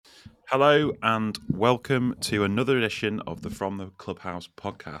Hello and welcome to another edition of the From the Clubhouse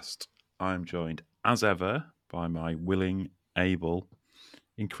podcast. I'm joined, as ever, by my willing, able,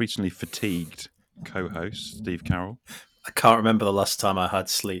 increasingly fatigued co-host, Steve Carroll. I can't remember the last time I had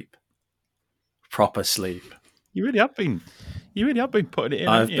sleep. Proper sleep. You really have been putting it in,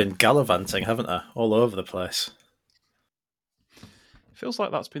 haven't I've you? been gallivanting, haven't I? All over the place. It feels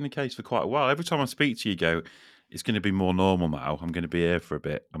like that's been the case for quite a while. Every time I speak to you, you go, it's going to be more normal now. I'm going to be here for a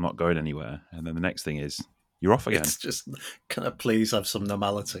bit. I'm not going anywhere. And then the next thing is, you're off again. It's just, can I please have some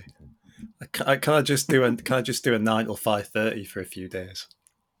normality? Can I just do a 9 till 5:30 for a few days?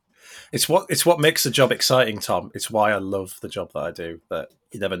 It's what makes the job exciting, Tom. It's why I love the job that I do. That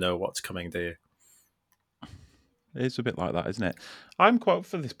you never know what's coming, do you? It's a bit like that, isn't it? I'm quite up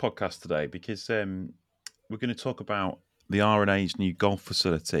for this podcast today because we're going to talk about the R&A's new golf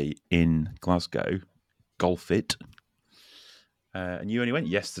facility in Glasgow, Golfit. And you only went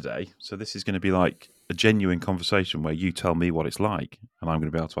yesterday, so this is going to be like a genuine conversation where you tell me what it's like, and I'm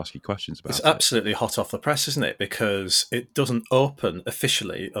going to be able to ask you questions about it. It's absolutely hot off the press, isn't it? Because it doesn't open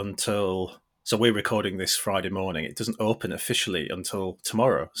officially until... So we're recording this Friday morning. It doesn't open officially until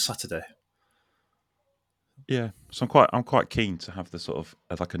tomorrow, Saturday. Yeah, so I'm quite keen to have the sort of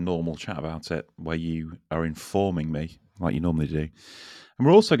like a normal chat about it, where you are informing me like you normally do, and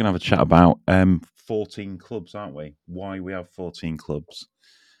we're also going to have a chat about 14 clubs, aren't we? Why we have 14 clubs.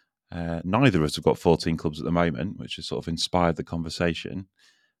 Neither of us have got 14 clubs at the moment, which has sort of inspired the conversation.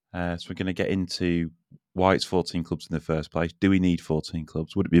 So we're going to get into why it's 14 clubs in the first place. Do we need 14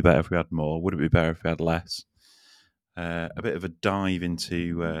 clubs? Would it be better if we had more? Would it be better if we had less? A bit of a dive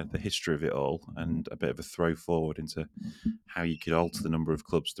into the history of it all, and a bit of a throw forward into how you could alter the number of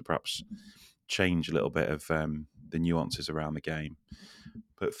clubs to perhaps change a little bit of the nuances around the game.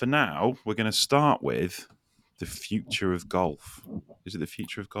 But for now, we're going to start with the future of golf. Is it the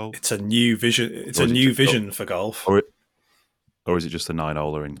future of golf? It's a new vision. It's a new vision for golf. Or is it just a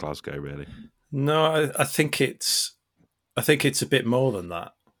 9-holer in Glasgow, really? No, I think it's a bit more than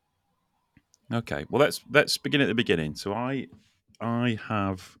that. Okay, well let's begin at the beginning. So I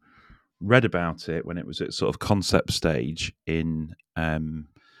have read about it when it was at sort of concept stage in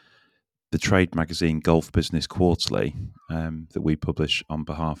the trade magazine Golf Business Quarterly that we publish on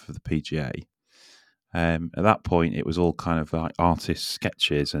behalf of the PGA. At that point, it was all kind of like artist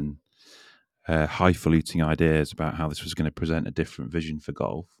sketches and highfalutin ideas about how this was going to present a different vision for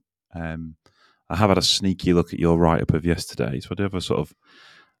golf. I have had a sneaky look at your write-up of yesterday, so I do have a sort of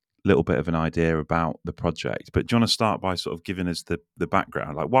little bit of an idea about the project. But do you want to start by sort of giving us the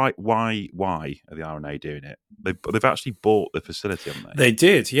background? Like, why are the R&A doing it? They've actually bought the facility, haven't they? They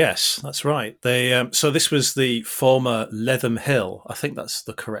did, yes, that's right. They so this was the former Lethamhill. I think that's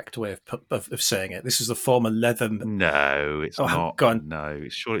the correct way of saying it. This is the former Letham. No, it's not. Go on. No,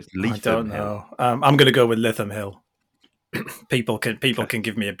 it's sure it's Lethamhill. I don't know. I'm going to go with Lethamhill. People can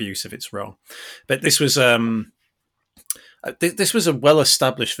give me abuse if it's wrong, but this was this was a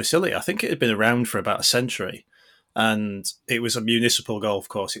well-established facility. I think it had been around for about a century, and it was a municipal golf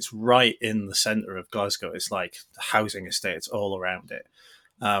course. It's right in the centre of Glasgow. It's like housing estates all around it,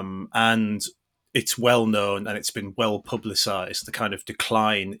 and it's well known and it's been well publicised, the kind of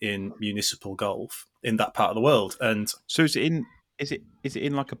decline in municipal golf in that part of the world. And so is it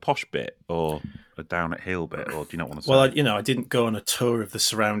in like a posh bit or a down at hill bit, or do you not want to say? Well, I didn't go on a tour of the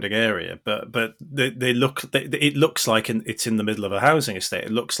surrounding area, but it looks like it's in the middle of a housing estate.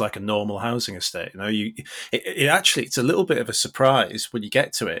 It looks like a normal housing estate. It's a little bit of a surprise when you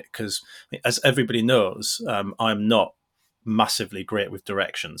get to it, because as everybody knows, I'm not massively great with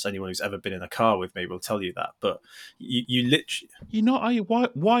directions. Anyone who's ever been in a car with me will tell you that. But you literally, you're not. Are you?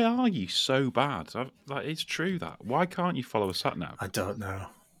 Why are you so bad? Like, it's true that. Why can't you follow a sat nav? I don't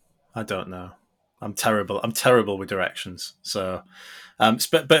know. I'm terrible. I'm terrible with directions. So,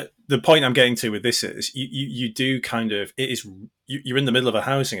 but the point I'm getting to with this is you do kind of, it is, you're in the middle of a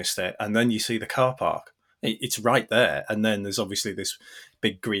housing estate, and then you see the car park. It's right there, and then there's obviously this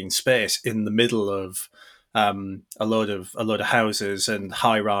big green space in the middle of a load of houses and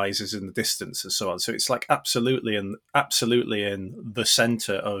high rises in the distance and so on. So it's like absolutely in the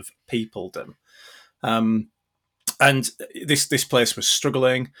centre of peopledom. And this place was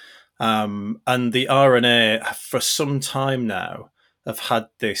struggling. And the R&A for some time now have had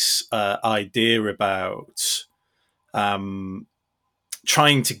this idea about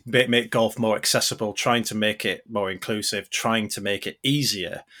trying to make golf more accessible, trying to make it more inclusive, trying to make it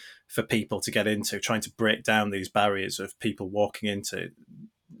easier for people to get into, trying to break down these barriers of people walking into.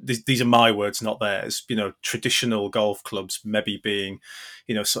 These are my words, not theirs. Traditional golf clubs maybe being,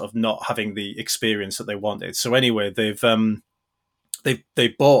 sort of not having the experience that they wanted. So anyway, they've they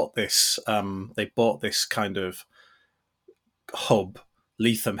bought this kind of hub,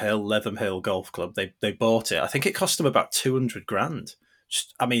 Lethamhill Golf Club. They bought it. I think it cost them about 200 grand.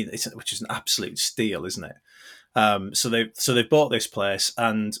 I mean, which is an absolute steal, isn't it? So they've bought this place,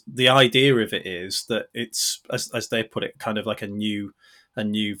 and the idea of it is that it's, as they put it, kind of like a new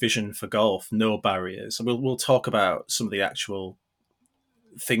vision for golf, no barriers. And we'll talk about some of the actual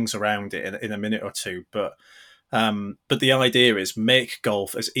things around it in a minute or two, but the idea is make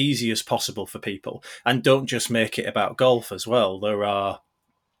golf as easy as possible for people, and don't just make it about golf as well. There are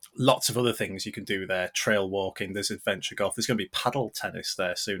lots of other things you can do there. Trail walking, there's adventure golf. There's going to be paddle tennis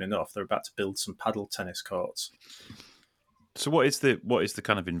there soon enough. They're about to build some paddle tennis courts. So what is the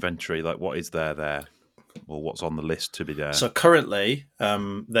kind of inventory? Like, what is there, or what's on the list to be there? So currently,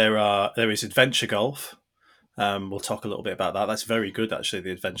 there is adventure golf. We'll talk a little bit about that. That's very good, actually,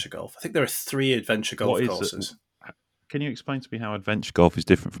 the adventure golf. I think there are 3 adventure golf courses. Can you explain to me how adventure golf is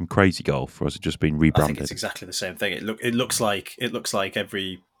different from crazy golf, or has it just been rebranded? I think it's exactly the same thing. It looks like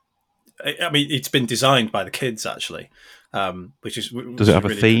every. I mean, it's been designed by the kids, actually, which is. Does it have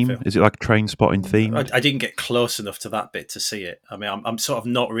a theme? Is it like a train spotting theme? I didn't get close enough to that bit to see it. I mean, I'm sort of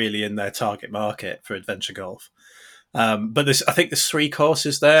not really in their target market for adventure golf. But I think there's 3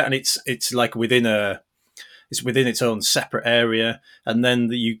 courses there, and it's like within its own separate area, and then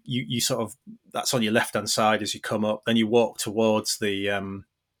you sort of, that's on your left hand side as you come up. Then you walk towards the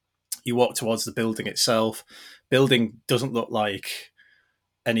building itself. Building doesn't look like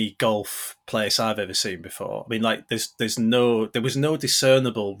any golf place I've ever seen before. I mean, like there was no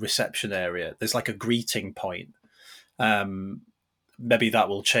discernible reception area. There's like a greeting point. Maybe that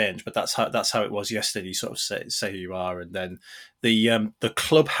will change, but that's how it was yesterday. You sort of say who you are, and then the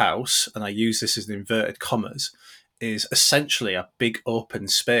clubhouse, and I use this as inverted commas, is essentially a big open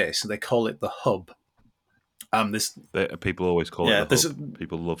space, and they call it the hub. People always call it the hub.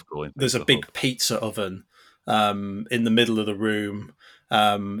 People love calling it. There's a big pizza oven in the middle of the room.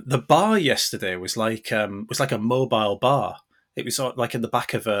 The bar yesterday was like a mobile bar. It was like in the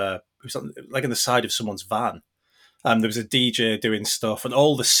back of like in the side of someone's van. There was a DJ doing stuff, and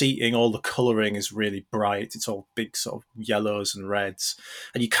all the seating, all the colouring is really bright. It's all big sort of yellows and reds,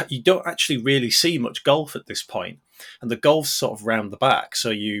 and you don't actually really see much golf at this point. And the golf's sort of round the back,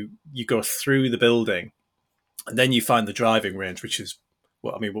 so you go through the building, and then you find the driving range, which is,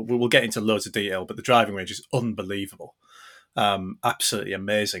 well, I mean, we'll get into loads of detail, but the driving range is unbelievable. Absolutely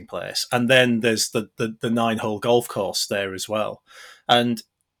amazing place. And then there's the 9-hole golf course there as well, and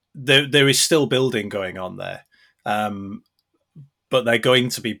there is still building going on there. But they're going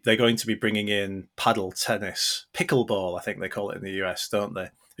to be bringing in paddle tennis, pickleball, I think they call it in the US, don't they?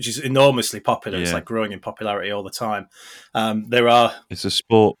 Which is enormously popular. Yeah. It's like growing in popularity all the time. It's a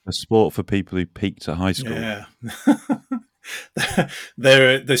sport for people who peaked at high school. Yeah.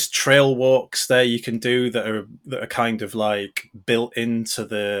 There's trail walks there you can do that are kind of like built into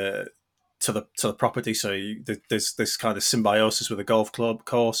the property, so there's this kind of symbiosis with a golf club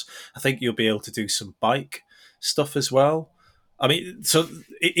course. I think you'll be able to do some bike stuff as well. I mean, so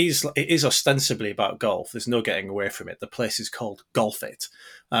it is ostensibly about golf. There's no getting away from it. The place is called Golf It,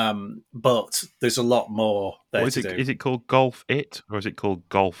 but there's a lot more there to do. Is it called Golf It, or is it called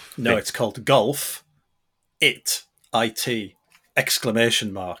Golf No, It? It's called Golf It, IT,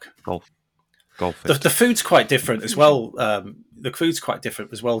 exclamation mark. Golf It. The food's quite different as well. The food's quite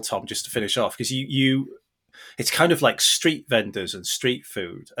different as well, Tom, just to finish off, because it's kind of like street vendors and street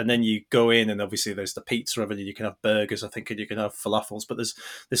food, and then you go in, and obviously there's the pizza oven, and you can have burgers, I think, and you can have falafels, but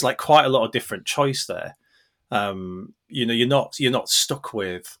there's like quite a lot of different choice there. You're not stuck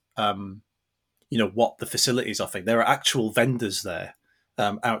with what the facilities are. There are actual vendors there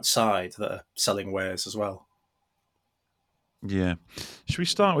outside that are selling wares as well. Yeah. Should we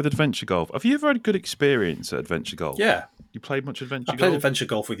start with adventure golf? Have you ever had a good experience at adventure golf? Yeah. You played much adventure golf? I played adventure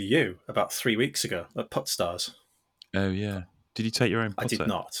golf with you about 3 weeks ago at Putt Stars. Oh, yeah. Did you take your own putter? I did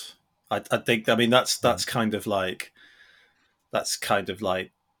not. I think, I mean, that's kind of like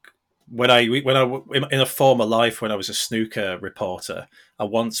when I in a former life, when I was a snooker reporter, I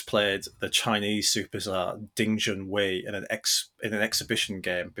once played the Chinese superstar Ding Junhui in an exhibition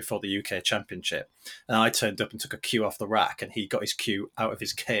game before the UK Championship, and I turned up and took a cue off the rack, and he got his cue out of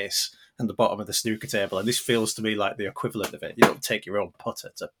his case and the bottom of the snooker table, and this feels to me like the equivalent of it. You don't take your own putter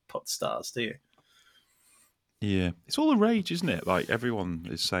to Putt Stars, do you? Yeah, it's all the rage, isn't it? Like, everyone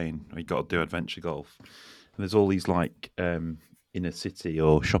is saying, you got to do adventure golf, and there's all these like inner city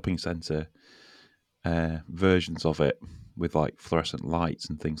or shopping centre versions of it with like fluorescent lights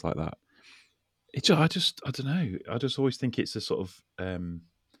and things like that. I don't know. I just always think it's a sort of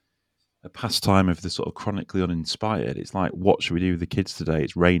a pastime of the sort of chronically uninspired. It's like, what should we do with the kids today?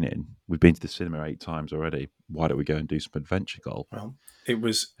 It's raining. We've been to the cinema 8 times already. Why don't we go and do some adventure golf? Well, it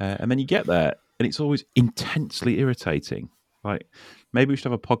was. And then you get there, and it's always intensely irritating. Like, maybe we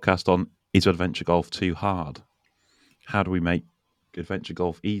should have a podcast on, is adventure golf too hard? How do we make adventure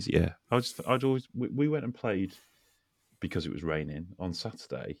golf easier? We went and played, because it was raining, on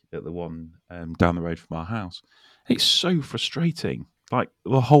Saturday at the one down the road from our house. It's so frustrating. Like,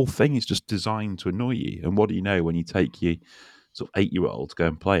 the whole thing is just designed to annoy you. And what do you know, when you take your sort of 8-year-old to go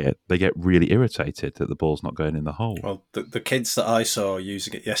and play it, they get really irritated that the ball's not going in the hole. Well, the kids that I saw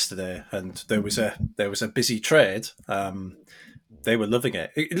using it yesterday, and there was a busy trade. They were loving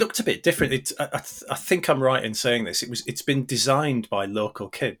it. It looked a bit different. I think I'm right in saying this. It's been designed by local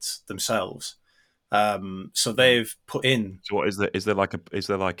kids themselves. So they've put in. So what is there? Is there like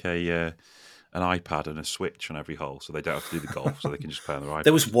a an iPad and a switch on every hole, so they don't have to do the golf, so they can just play on their iPad?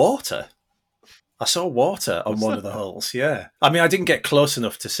 There was water. I saw water on one of the holes. Yeah, I mean, I didn't get close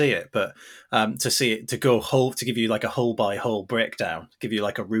enough to see it, but to give you like a hole by hole breakdown, give you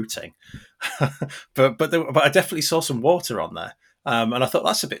like a routing. but I definitely saw some water on there, and I thought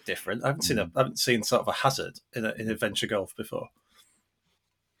that's a bit different. I haven't seen sort of a hazard in adventure golf before.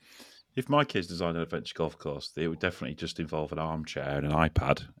 If my kids designed an adventure golf course, it would definitely just involve an armchair and an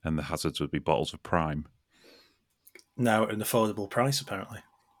iPad, and the hazards would be bottles of Prime. Now at an affordable price, apparently.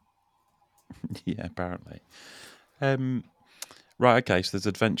 Yeah, apparently. Right, okay, so there's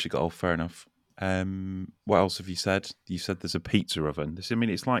adventure golf, fair enough. What else have you said? You said there's a pizza oven.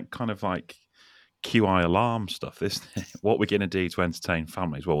 It's like kind of like QI alarm stuff, isn't it? What we're going to do to entertain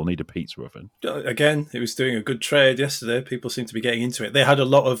families? Well, we'll need a pizza oven. Again, it was doing a good trade yesterday. People seem to be getting into it. They had a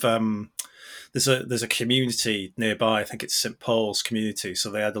lot of there's a community nearby. I think it's St Paul's community. So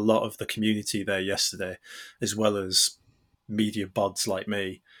they had a lot of the community there yesterday, as well as media bods like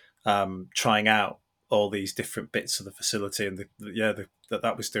me, trying out all these different bits of the facility. And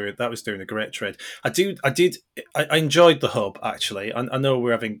that was doing a great trade. I enjoyed the hub actually. I know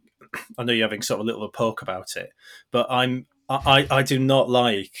you're having sort of a little poke about it, but I do not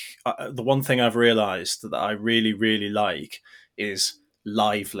like the one thing I've realised that I really really like is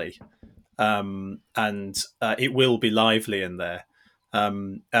lively. And it will be lively in there,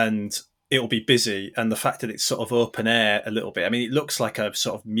 and it'll be busy. And the fact that it's sort of open air a little bit, I mean, it looks like a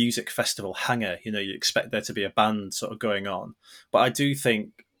sort of music festival hangar. You expect there to be a band sort of going on, but I do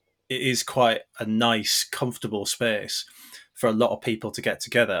think it is quite a nice, comfortable space for a lot of people to get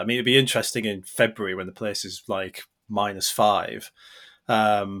together. I mean, it'd be interesting in February when the place is like -5.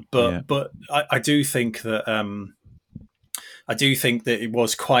 But I do think that. I do think that it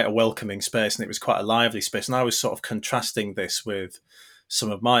was quite a welcoming space and it was quite a lively space. And I was sort of contrasting this with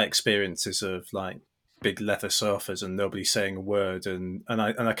some of my experiences of like big leather sofas and nobody saying a word. And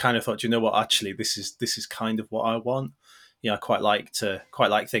I kind of thought, you know what, actually, this is kind of what I want. I quite like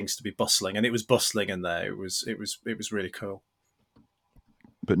things to be bustling, and it was bustling in there. It was really cool.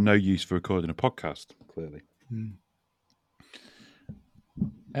 But no use for recording a podcast, clearly.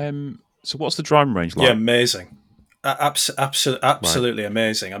 So what's the driving range like? Yeah, amazing. Absolutely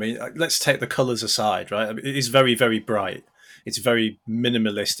amazing. I mean, let's take the colours aside, right? I mean, it is very, very bright. It's very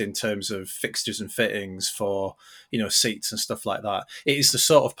minimalist in terms of fixtures and fittings for seats and stuff like that. It is the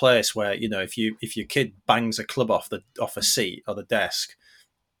sort of place where if your kid bangs a club off a seat or the desk,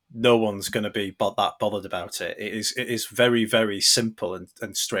 no one's going to be that bothered about it. It is very, very simple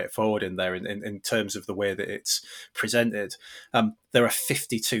and straightforward in there in terms of the way that it's presented. There are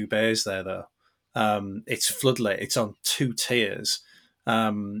 52 bays there though. It's floodlit. It's on 2 tiers,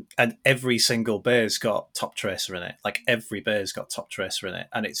 and every single bay's got top tracer in it. Like every bay's got top tracer in it,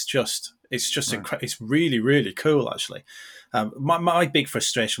 and it's just right. It's really really cool actually. My big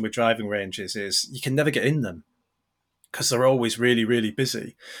frustration with driving ranges is you can never get in them because they're always really really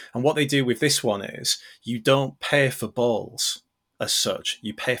busy. And what they do with this one is you don't pay for balls as such.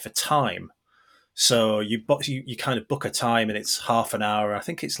 You pay for time. So you kind of book a time and it's half an hour. I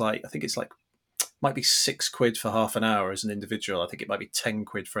think it's like might be £6 for half an hour as an individual. I think it might be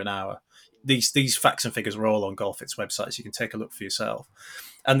 £10 for an hour. These facts and figures are all on GolfIt's website, so you can take a look for yourself.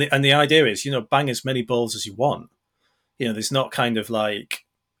 And the idea is, bang as many balls as you want. There's not kind of like,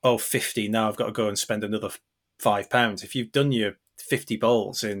 50, now I've got to go and spend another £5. If you've done your 50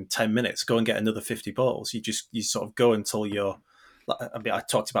 balls in 10 minutes, go and get another 50 balls. You sort of go until you're, I mean, I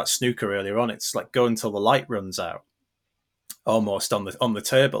talked about snooker earlier on. It's like go until the light runs out. Almost on the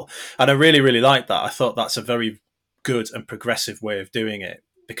table, and I really really like that. I thought that's a very good and progressive way of doing it,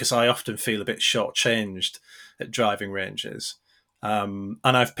 because I often feel a bit shortchanged at driving ranges, and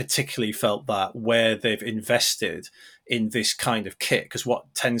I've particularly felt that where they've invested in this kind of kit, because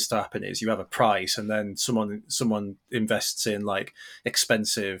what tends to happen is you have a price, and then someone invests in like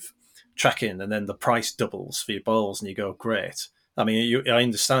expensive tracking, and then the price doubles for your balls, and you go, great. I mean, I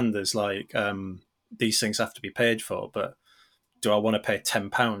understand there's like these things have to be paid for, but do I want to pay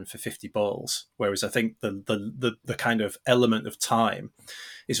 £10 for 50 balls? Whereas I think the kind of element of time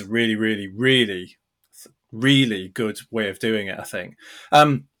is a really, really, really, really good way of doing it, I think.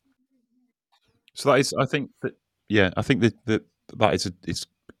 So that is, I think that, yeah, I think that is it's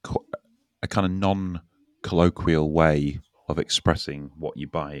a kind of non-colloquial way of expressing what you're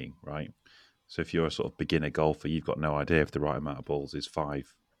buying, right? So if you're a sort of beginner golfer, you've got no idea if the right amount of balls is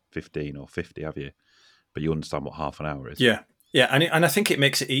 5, 15, or 50, have you? But you understand what half an hour is. Yeah, yeah, and I think it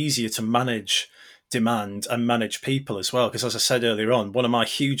makes it easier to manage demand and manage people as well. Because as I said earlier on, one of my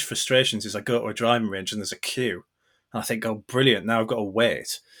huge frustrations is I go to a driving range and there's a queue, and I think, oh, brilliant! Now I've got to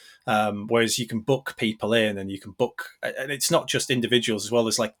wait. Whereas you can book people in, and you can book, and it's not just individuals as well.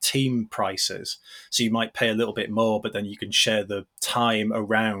 There's like team prices, so you might pay a little bit more, but then you can share the time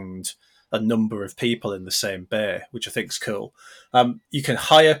around a number of people in the same bay, which I think is cool. You can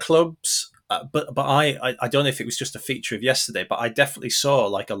hire clubs, but I don't know if it was just a feature of yesterday, but I definitely saw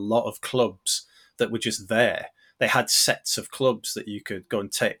like a lot of clubs that were just there. They had sets of clubs that you could go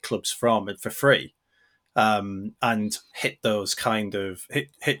and take clubs from and for free, and hit those kind of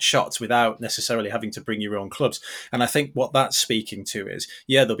hit shots without necessarily having to bring your own clubs. And I think what that's speaking to is,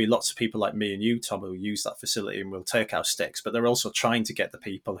 yeah, there'll be lots of people like me and you, Tom, who use that facility and will take our sticks, but they're also trying to get the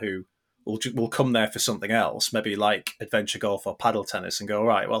people who will come there for something else, maybe like adventure golf or paddle tennis, and go, all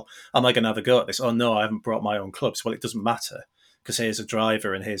right, well, am I going to have a go at this? Oh no, I haven't brought my own clubs. Well, it doesn't matter, because here's a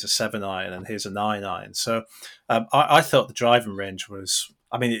driver and here's a 7-iron and here's a 9-iron. So I thought the driving range was,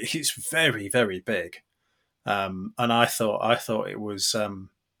 I mean, it's very, very big. And I thought it was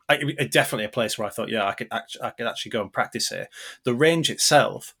definitely a place where I thought, yeah, I could actually go and practice here. The range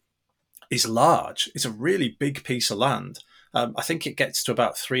itself is large. It's a really big piece of land. I think it gets to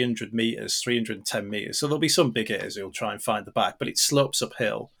about 300 meters, 310 meters. So there'll be some big hitters who'll try and find the back, but it slopes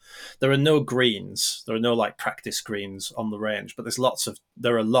uphill. There are no greens. There are no like practice greens on the range, but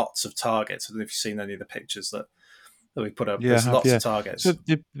there are lots of targets. I don't know if you've seen any of the pictures that we put up. Yeah, I There's have. lots Yeah. of targets. So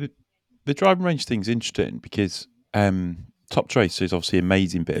the driving range thing's interesting because Top Tracer is obviously an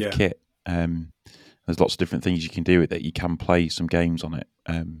amazing bit of kit. There's lots of different things you can do with it. You can play some games on it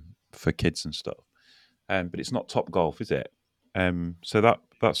for kids and stuff. But it's not Top Golf, is it? So that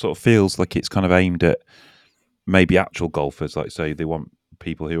sort of feels like it's kind of aimed at maybe actual golfers, like say they want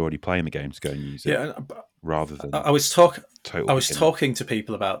people who are already playing the game to go and use it, rather than I was beginner. talking to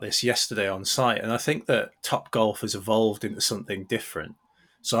people about this yesterday on site, and I think that Top Golf has evolved into something different.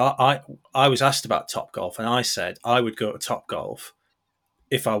 So I was asked about Top Golf, and I said I would go to Top Golf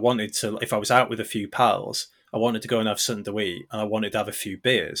if I wanted to. If I was out with a few pals, I wanted to go and have something to eat, and I wanted to have a few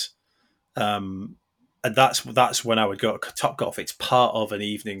beers. And that's when I would go to Top Golf. It's part of an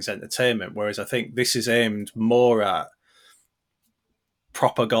evening's entertainment, whereas I think this is aimed more at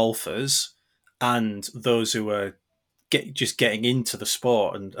proper golfers and those who are just getting into the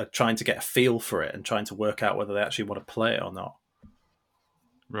sport and are trying to get a feel for it and trying to work out whether they actually want to play it or not.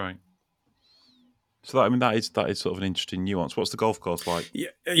 Right. So that is sort of an interesting nuance. What's the golf course like?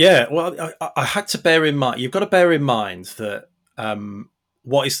 Yeah. Well, I had to bear in mind. You've got to bear in mind that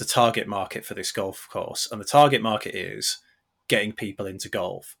what is the target market for this golf course, and the target market is getting people into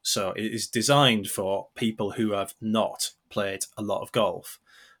golf. So it is designed for people who have not played a lot of golf.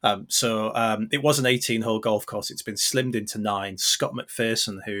 So it was an 18-hole golf course. It's been slimmed into 9. Scott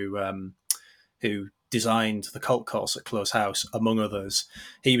McPherson, who designed the cult course at Close House, among others,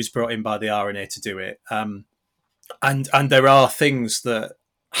 he was brought in by the R&A to do it. And there are things that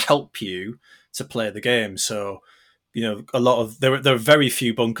help you to play the game. So, you know, there are very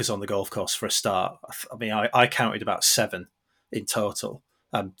few bunkers on the golf course for a start. I mean, I counted about 7 in total.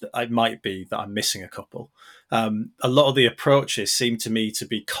 It might be that I'm missing a couple. A lot of the approaches seem to me to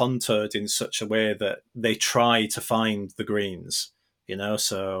be contoured in such a way that they try to find the greens. You know,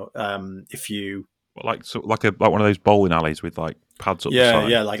 so if you Like one of those bowling alleys with like pads up the side.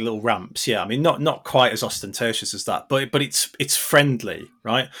 Yeah, like little ramps. Yeah, I mean, not quite as ostentatious as that, but it's friendly,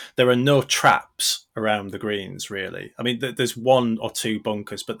 right? There are no traps around the greens, really. I mean, there's 1 or 2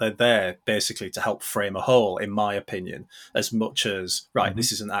 bunkers, but they're there basically to help frame a hole, in my opinion, as much as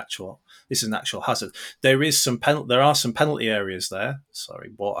This is an actual hazard. There are some penalty areas there.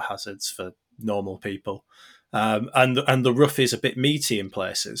 Sorry, water hazards for normal people. And the rough is a bit meaty in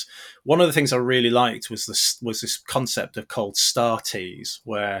places. One of the things I really liked was this concept of called star tees,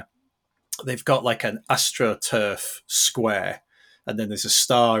 where they've got like an astroturf square, and then there's a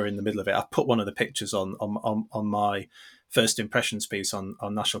star in the middle of it. I put one of the pictures on my first impressions piece on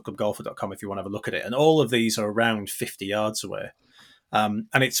nationalclubgolfer.com if you want to have a look at it. And all of these are around 50 yards away. And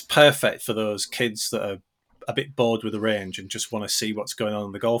it's perfect for those kids that are a bit bored with the range and just want to see what's going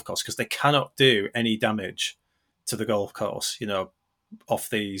on the golf course, because they cannot do any damage to the golf course, off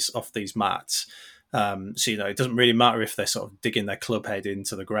these mats. So it doesn't really matter if they're sort of digging their club head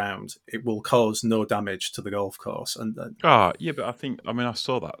into the ground; it will cause no damage to the golf course. And Yeah, but I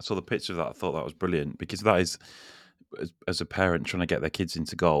saw the picture of that. I thought that was brilliant, because that is, as a parent trying to get their kids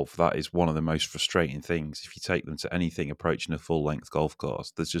into golf, that is one of the most frustrating things. If you take them to anything approaching a full length golf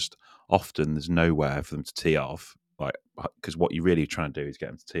course, there's nowhere for them to tee off, like, because what you're really trying to do is get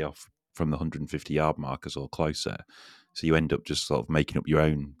them to tee off from the 150-yard markers or closer. So you end up just sort of making up your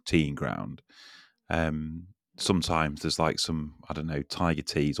own teeing ground. Sometimes there's like some, I don't know, tiger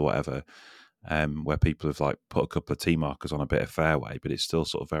tees or whatever, where people have like put a couple of tee markers on a bit of fairway, but it's still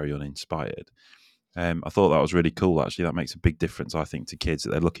sort of very uninspired. I thought that was really cool, actually. That makes a big difference, I think, to kids, that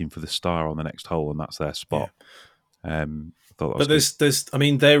they're looking for the star on the next hole and that's their spot. I thought that was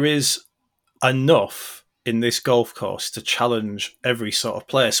good. There is enough in this golf course to challenge every sort of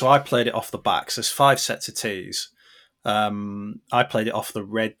player. So I played it off the backs. There's 5 sets of tees. I played it off the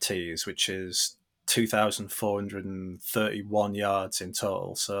red tees, which is 2,431 yards in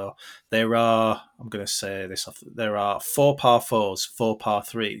total. So there are 4 par 4s, 4 par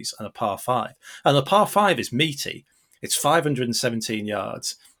 3s, and a par 5. And the par 5 is meaty. It's 517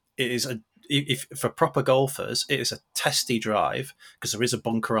 yards. It is if for proper golfers, it is a testy drive, because there is a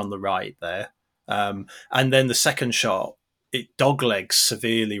bunker on the right there. And then the second shot, it doglegs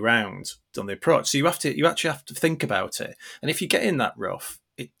severely round on the approach. So you actually have to think about it. And if you get in that rough,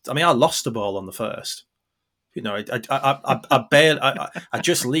 I lost the ball on the first. I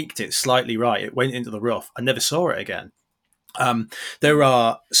just leaked it slightly right. It went into the rough. I never saw it again. There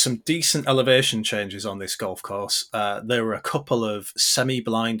are some decent elevation changes on this golf course. There were a couple of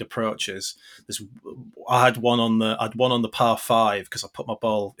semi-blind approaches. I had one on the par 5, because I put my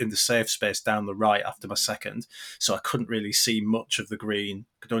ball in the safe space down the right after my second, so I couldn't really see much of the green.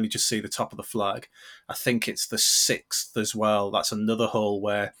 Could only just see the top of the flag. I think it's the 6th as well. That's another hole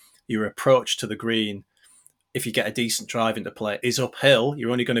where your approach to the green, if you get a decent drive into play, is uphill.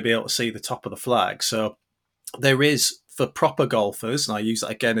 You're only going to be able to see the top of the flag. So there is, for proper golfers, and I use that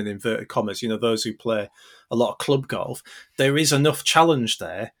again in inverted commas, those who play a lot of club golf, there is enough challenge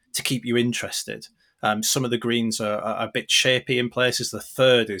there to keep you interested. Some of the greens are a bit shapy in places. The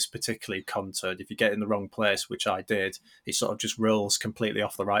 3rd is particularly contoured. If you get in the wrong place, which I did, it sort of just rolls completely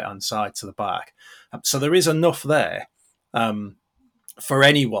off the right-hand side to the back. So there is enough there for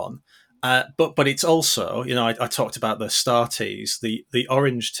anyone. But it's also, I talked about the star tees, the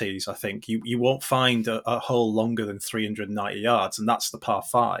orange tees. I think you won't find a hole longer than 390 yards, and that's the par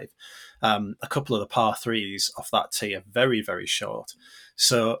 5. A couple of the par 3s off that tee are very, very short.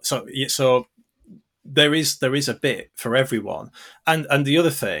 So there is a bit for everyone. And the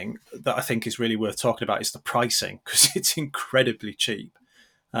other thing that I think is really worth talking about is the pricing, because it's incredibly cheap.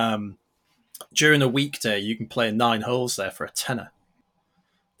 During a weekday, you can play 9 holes there for a tenner.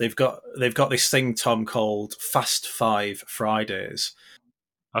 They've got this thing, Tom, called Fast 5 Fridays.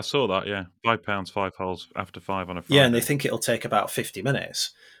 I saw that, yeah. £5, 5 holes after 5 on a Friday. Yeah, and they think it'll take about 50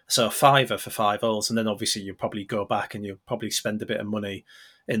 minutes. So a fiver for 5 holes, and then obviously you'll probably go back and you'll probably spend a bit of money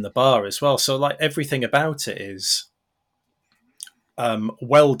in the bar as well. So like everything about it is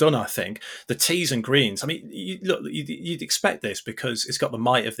well done, I think. The tees and greens, you'd expect this because it's got the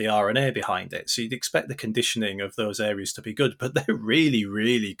might of the R&A behind it. So you'd expect the conditioning of those areas to be good, but they're really,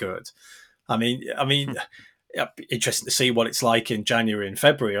 really good. Interesting to see what it's like in January and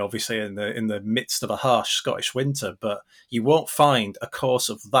February, obviously in the midst of a harsh Scottish winter, but you won't find a course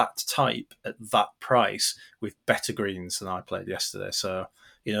of that type at that price with better greens than I played yesterday. So,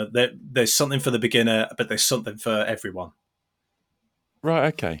 there's something for the beginner, but there's something for everyone.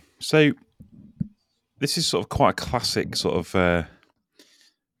 Right, okay. So this is sort of quite a classic sort of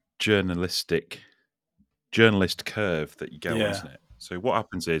journalist curve that you go on, isn't it? So what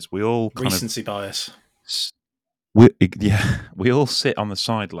happens is we all kind recency bias. We all sit on the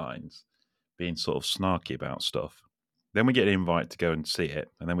sidelines being sort of snarky about stuff. Then we get an invite to go and see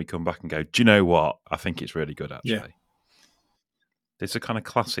it, and then we come back and go, do you know what? I think it's really good, actually. Yeah. It's a kind of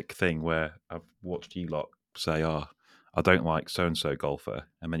classic thing where I've watched you lot say, I don't like so-and-so golfer,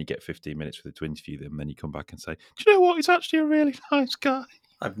 and then you get 15 minutes for them to interview them, and then you come back and say, do you know what? He's actually a really nice guy.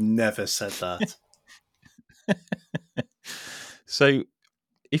 I've never said that. So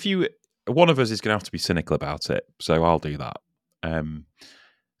one of us is going to have to be cynical about it, so I'll do that.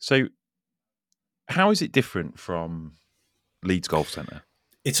 So how is it different from Leeds Golf Centre.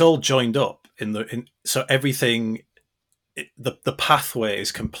 It's all joined up so everything. The pathway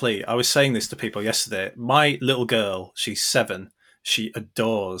is complete. I was saying this to people yesterday. My little girl, she's 7. She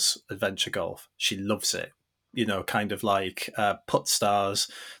adores adventure golf. She loves it. Kind of like putt stars,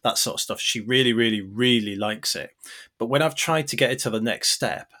 that sort of stuff. She really, really, really likes it. But when I've tried to get her to the next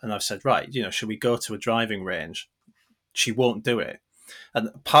step, and I've said, right, should we go to a driving range? She won't do it. And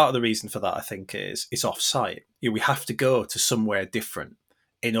part of the reason for that, I think, is it's off-site. We have to go to somewhere different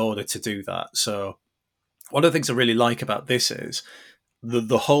in order to do that. So one of the things I really like about this is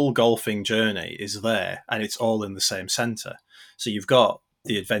the whole golfing journey is there, and it's all in the same centre. So you've got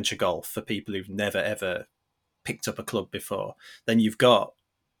the adventure golf for people who've never ever picked up a club before. Then you've got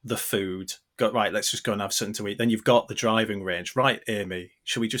the food. Got right. Let's just go and have something to eat. Then you've got the driving range. Right, Amy,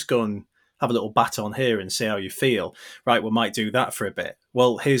 should we just go and have a little bat on here and see how you feel? Right, we might do that for a bit.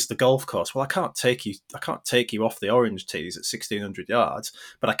 Well, here's the golf course. Well, I can't take you off the orange tees at 1,600 yards,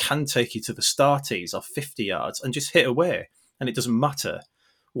 but I can take you to the star tees off 50 yards and just hit away. And it doesn't matter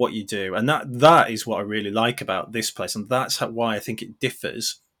what you do. And that is what I really like about this place. And that's why I think it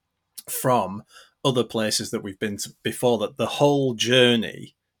differs from other places that we've been to before, that the whole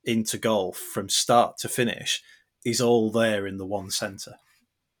journey into golf from start to finish is all there in the one centre.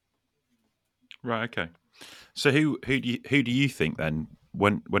 Right. Okay. So who do you think then,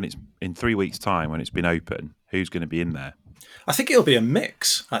 when it's in 3 weeks' time, when it's been open, who's going to be in there? I think it'll be a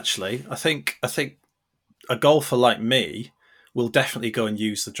mix. Actually, I think a golfer like me will definitely go and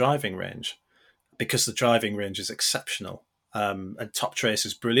use the driving range, because the driving range is exceptional. And Top Trace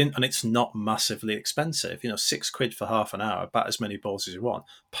is brilliant, and it's not massively expensive. £6 for half an hour, bat as many balls as you want,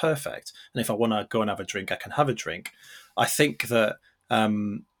 perfect. And if I want to go and have a drink, I can have a drink. I think that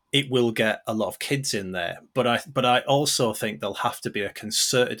it will get a lot of kids in there, but I also think there'll have to be a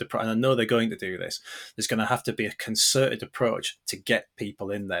concerted approach. And I know they're going to do this. There's going to have to be a concerted approach to get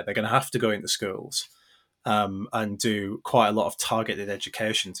people in there. They're going to have to go into schools and do quite a lot of targeted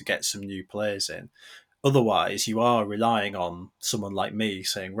education to get some new players in. Otherwise, you are relying on someone like me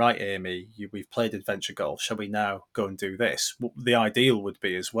saying, right, Amy, we've played adventure golf. Shall we now go and do this? Well, the ideal would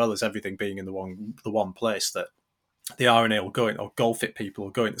be, as well as everything being in the one place, that the R&A will go in, or Golf It people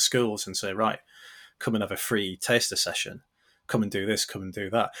will go into schools and say, right, come and have a free taster session. Come and do this, come and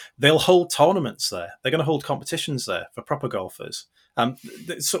do that. They'll hold tournaments there. They're going to hold competitions there for proper golfers.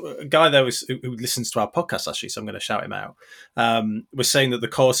 So a guy there who listens to our podcast, actually, so I'm going to shout him out, was saying that the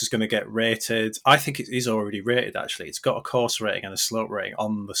course is going to get rated. I think it is already rated, actually. It's got a course rating and a slope rating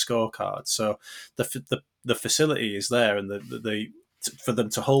on the scorecard. So the facility is there, and for them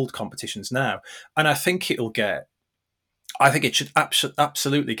to hold competitions now. And I think it should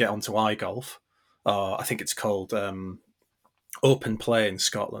absolutely get onto iGolf. I think it's called Open Play in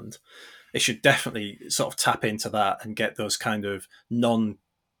Scotland. It should definitely sort of tap into that and get those kind of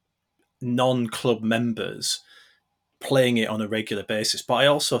non-club members playing it on a regular basis. But I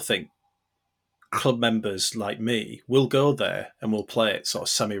also think club members like me will go there and will play it sort of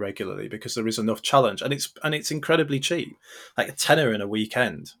semi-regularly, because there is enough challenge, and it's incredibly cheap, like a tenner in a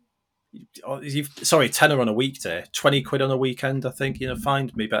weekend. Tenner on a weekday, £20 on a weekend. I think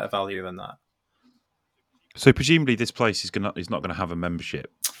find me better value than that. So presumably this place is not going to have a membership.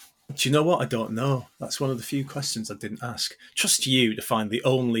 Do you know what? I don't know. That's one of the few questions I didn't ask. Trust you to find the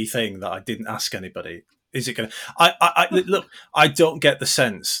only thing that I didn't ask anybody. Is it going to? I look. I don't get the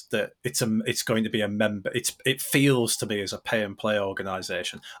sense that it's going to be a member. It feels to me as a pay and play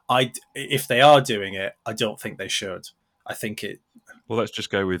organisation. If they are doing it, I don't think they should. I think it. Well, let's just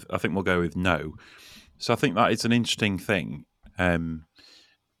go with. I think we'll go with no. So I think that is an interesting thing.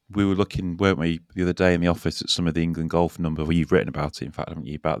 We were looking, weren't we, the other day in the office at some of the England golf number. Well, you've written about it, in fact, haven't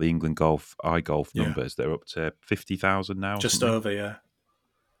you? About the England golf iGolf numbers. They're up to 50,000 now. Just over, yeah.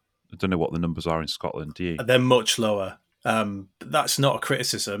 I don't know what the numbers are in Scotland. Do you? They're much lower. That's not a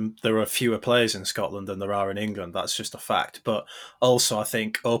criticism. There are fewer players in Scotland than there are in England. That's just a fact. But also, I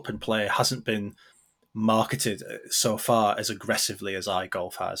think Open Play hasn't been marketed so far as aggressively as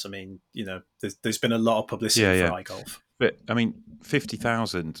iGolf has. I mean, there's been a lot of publicity for iGolf. But I mean,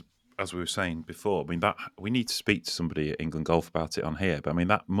 50,000, as we were saying before. I mean, that we need to speak to somebody at England Golf about it on here. But I mean,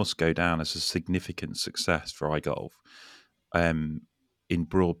 that must go down as a significant success for iGolf. In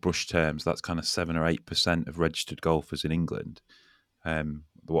broad brush terms, that's kind of 7 or 8% of registered golfers in England.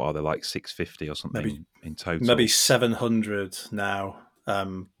 What are they, like 650 or something maybe, in total? Maybe 700 now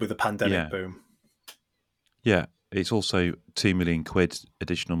with the pandemic boom. Yeah, it's also £2 million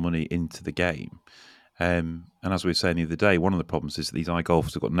additional money into the game. And as we were saying the other day, one of the problems is that these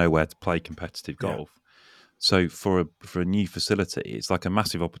iGolfers have got nowhere to play competitive golf. So for a new facility, it's like a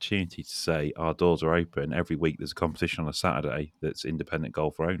massive opportunity to say our doors are open every week. There's a competition on a Saturday that's independent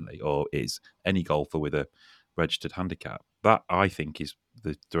golfer only, or is any golfer with a registered handicap. That I think is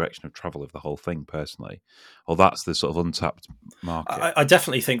the direction of travel of the whole thing, personally, or that's the sort of untapped market. I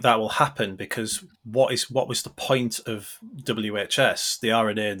definitely think that will happen, because what was the point of WHS? The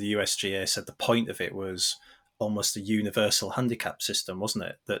RNA and the USGA said the point of it was almost a universal handicap system, wasn't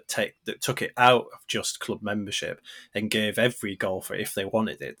it? That took it out of just club membership and gave every golfer, if they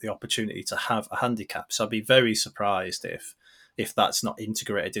wanted it, the opportunity to have a handicap. So I'd be very surprised if that's not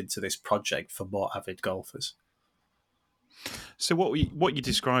integrated into this project for more avid golfers. So what you're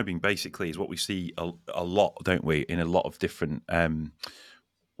describing basically is what we see a lot, don't we, in a lot of different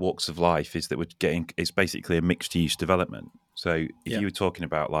walks of life, is that we're getting, it's basically a mixed use development. So if you were talking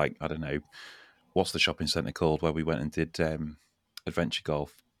about, like, I don't know, what's the shopping centre called where we went and did adventure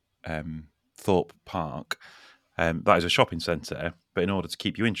golf, Thorpe Park. That is a shopping centre, but in order to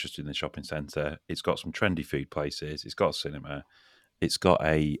keep you interested in the shopping centre, it's got some trendy food places, it's got a cinema, it's got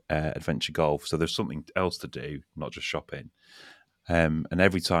a adventure golf. So there's something else to do, not just shopping. And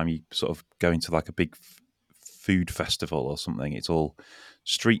every time you sort of go into like a big food festival or something, it's all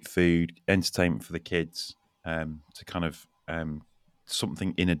street food, entertainment for the kids, to kind of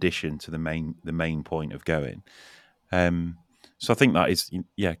something in addition to the main point of going. So I think that is,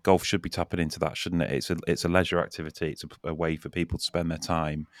 golf should be tapping into that, shouldn't it? It's a leisure activity. It's a way for people to spend their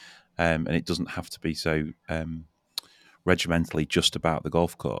time, and it doesn't have to be so regimentally just about the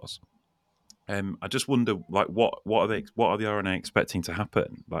golf course. I just wonder, like, what are the RNA expecting to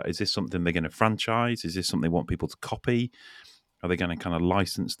happen? Like, is this something they're going to franchise? Is this something they want people to copy? Are they going to kind of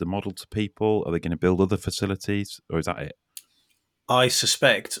license the model to people? Are they going to build other facilities, or is that it? I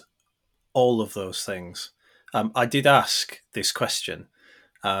suspect all of those things. I did ask this question,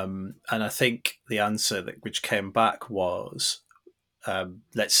 and I think the answer which came back was,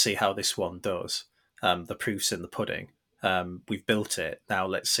 let's see how this one does. The proof's in the pudding. We've built it. Now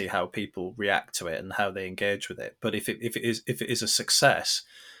let's see how people react to it and how they engage with it. But if it is a success,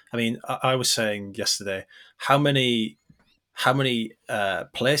 I mean, I was saying yesterday, how many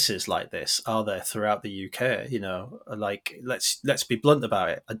places like this are there throughout the UK? You know, like, let's be blunt about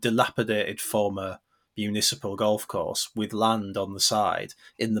it. A dilapidated former municipal golf course with land on the side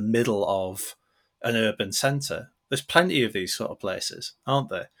in the middle of an urban centre. There's plenty of these sort of places, aren't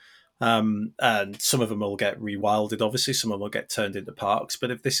there? And some of them will get rewilded, obviously. Some of them will get turned into parks. But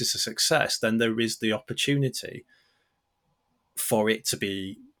if this is a success, then there is the opportunity for it to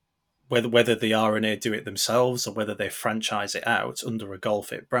be, whether the RNA do it themselves or whether they franchise it out under a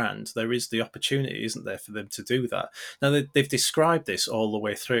Golf It brand, there is the opportunity, isn't there, for them to do that. Now, they've described this all the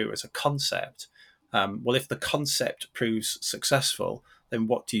way through as a concept. Well, if the concept proves successful, then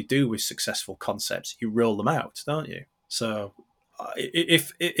what do you do with successful concepts? You roll them out, don't you? So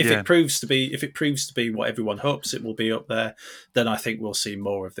if it proves to be what everyone hopes it will be up there, then I think we'll see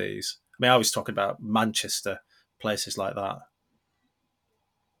more of these. I mean, I was talking about Manchester, places like that.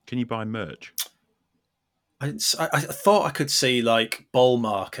 Can you buy merch? I thought I could see like ball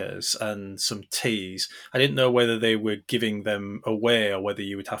markers and some tees. I didn't know whether they were giving them away or whether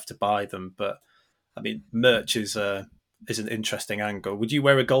you would have to buy them. But I mean, merch is an interesting angle. Would you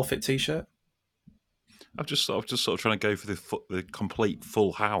wear a Golf It t-shirt? I'm just sort of trying to go for the complete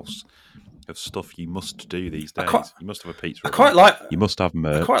full house of stuff you must do these days. You must have a pizza oven. You must have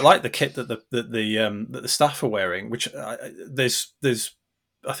merch. I quite like the kit that the staff are wearing. Which there's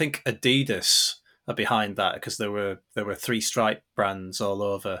I think Adidas are behind that, because there were 3 stripe brands all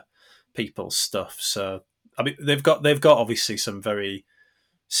over people's stuff. So I mean, they've got obviously some very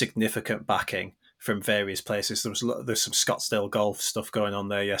significant backing from various places. There's some Scottsdale Golf stuff going on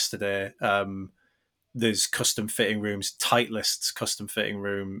there yesterday. There's custom fitting rooms. Titleist's custom fitting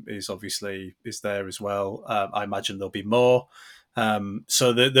room is there as well. I imagine there'll be more.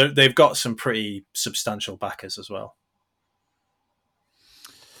 So they've got some pretty substantial backers as well.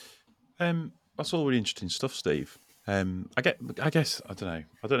 That's all really interesting stuff, Steve. I guess I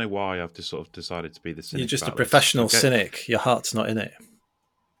don't know why I've just sort of decided to be the cynic. You're just a professional cynic. Your heart's not in it.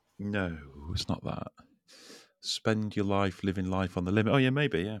 No, it's not that. Spend your life living life on the limit. Oh yeah,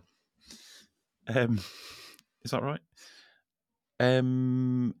 maybe, yeah. Is that right? I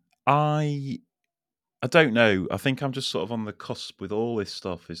don't know. I think I'm just sort of on the cusp with all this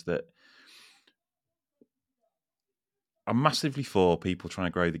stuff. Is that I'm massively for people trying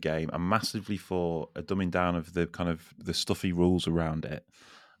to grow the game. I'm massively for a dumbing down of the kind of the stuffy rules around it.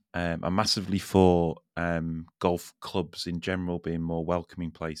 I'm massively for golf clubs in general being more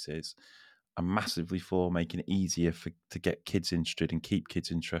welcoming places. I'm massively for making it easier to get kids interested and keep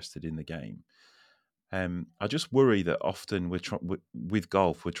kids interested in the game. I just worry that often with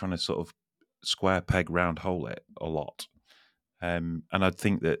golf, we're trying to sort of square peg round hole it a lot. And I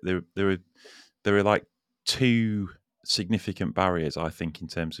think that there are like two significant barriers, I think, in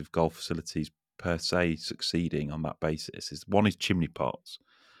terms of golf facilities per se succeeding on that basis. Is one is chimney pots.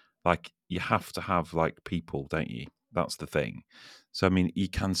 Like you have to have like people, don't you? That's the thing. So I mean, you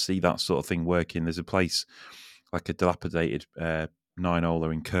can see that sort of thing working. There's a place like a dilapidated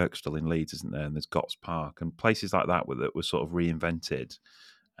 9-holer in Kirkstall in Leeds, isn't there? And there's Gotts Park and places like that that were sort of reinvented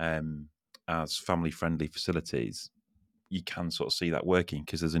as family-friendly facilities. You can sort of see that working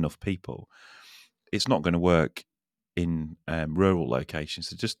because there's enough people. It's not going to work in rural locations.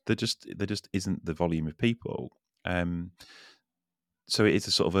 There just isn't the volume of people. So it is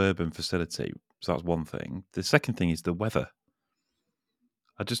a sort of urban facility. So that's one thing. The second thing is the weather.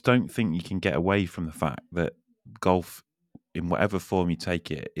 I just don't think you can get away from the fact that golf, in whatever form you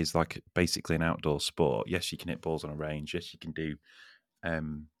take it, is like basically an outdoor sport. Yes, you can hit balls on a range. Yes, you can do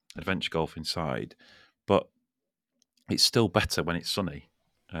adventure golf inside, but it's still better when it's sunny,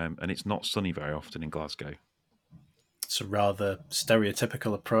 and it's not sunny very often in Glasgow. It's a rather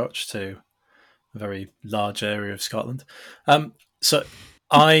stereotypical approach to a very large area of Scotland. So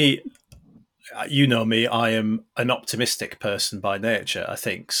I, you know me, I am an optimistic person by nature, I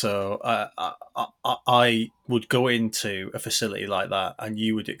think. So I would go into a facility like that and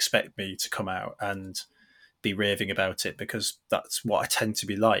you would expect me to come out and be raving about it because that's what I tend to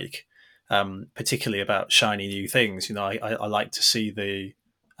be like, particularly about shiny new things. You know, I like to see the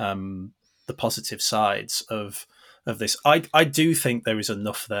positive sides of this. I do think there is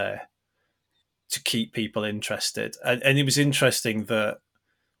enough there to keep people interested. And it was interesting that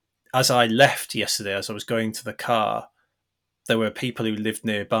as I left yesterday, as I was going to the car, there were people who lived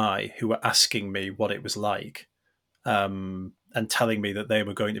nearby who were asking me what it was like, and telling me that they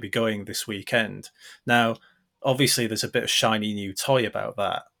were going to be going this weekend. Now, obviously, there's a bit of shiny new toy about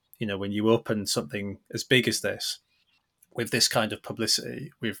that. You know, when you open something as big as this, with this kind of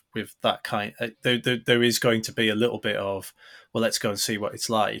publicity, with that kind, there is going to be a little bit of, well, let's go and see what it's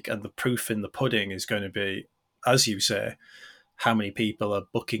like, and the proof in the pudding is going to be, as you say, how many people are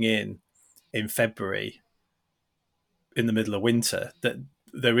booking in February, in the middle of winter. That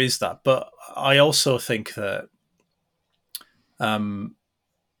there is that, but I also think that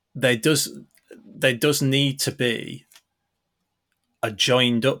there does need to be a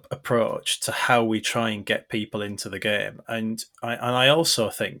joined up approach to how we try and get people into the game. And I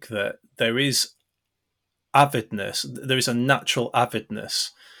also think that there is avidness, there is a natural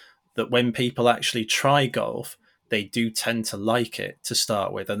avidness that when people actually try golf, they do tend to like it to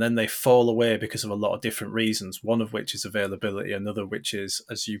start with, and then they fall away because of a lot of different reasons, one of which is availability, another which is,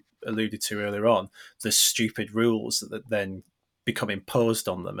 as you alluded to earlier on, the stupid rules that then become imposed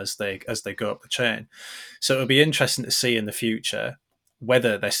on them as they go up the chain. So it'll be interesting to see in the future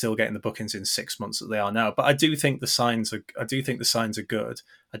whether they're still getting the bookings in 6 months that they are now. But I do think the signs are good.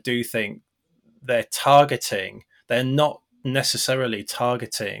 I do think they're not necessarily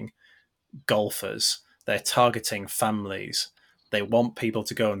targeting golfers, they're targeting families. They want people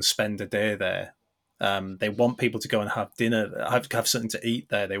to go and spend a day there. They want people to go and have dinner, have something to eat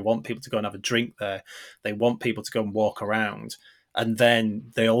there. They want people to go and have a drink there. They want people to go and walk around. And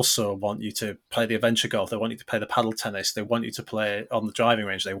then they also want you to play the adventure golf. They want you to play the paddle tennis. They want you to play on the driving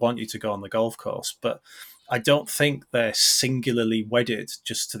range. They want you to go on the golf course. But I don't think they're singularly wedded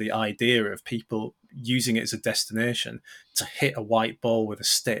just to the idea of people using it as a destination to hit a white ball with a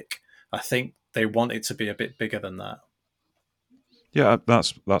stick. I think they want it to be a bit bigger than that. Yeah,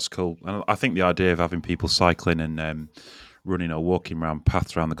 that's cool. And I think the idea of having people cycling and running or walking around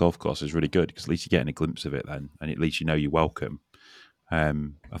paths around the golf course is really good because at least you're getting a glimpse of it then, and at least you know you're welcome.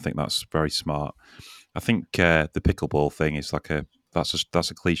 I think that's very smart. I think the pickleball thing is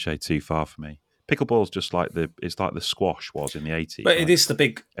that's a cliche too far for me. Pickleball's just like it's like the squash was in the 80s. But right? it is the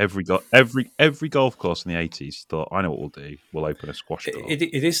big. Every golf course in the 80s thought, I know what we'll do. We'll open a squash door. It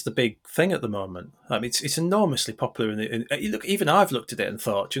is the big thing at the moment. I mean, it's enormously popular. Look, even I've looked at it and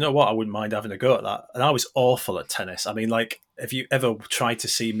thought, do you know what? I wouldn't mind having a go at that. And I was awful at tennis. I mean, like, have you ever tried to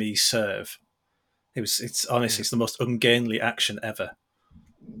see me serve? It's honestly, it's the most ungainly action ever.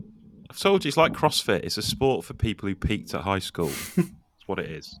 I've told you, it's like CrossFit. It's a sport for people who peaked at high school. That's what it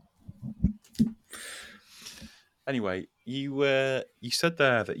is. Anyway, you said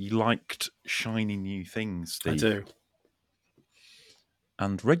there that you liked shiny new things, Steve. I do.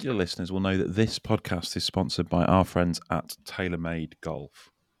 And regular listeners will know that this podcast is sponsored by our friends at TaylorMade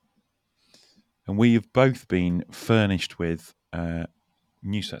Golf. And we have both been furnished with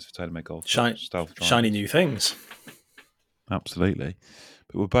new sets of TaylorMade Golf. Shiny new things. Absolutely.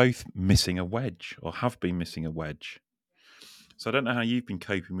 but we're both missing a wedge, or have been missing a wedge. So I don't know how you've been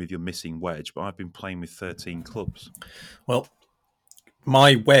coping with your missing wedge, but I've been playing with 13 clubs. Well,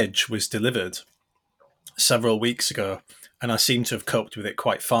 my wedge was delivered several weeks ago, and I seem to have coped with it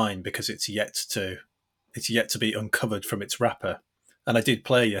quite fine because it's yet to be uncovered from its wrapper. And I did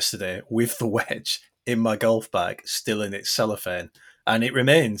play yesterday with the wedge in my golf bag, still in its cellophane, and it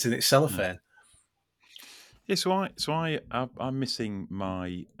remains in its cellophane. Yeah, I'm missing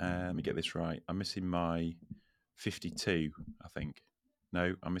my. Let me get this right. I'm missing my 52. I think.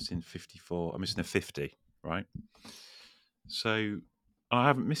 No, I'm missing 54. I'm missing a 50. Right. So I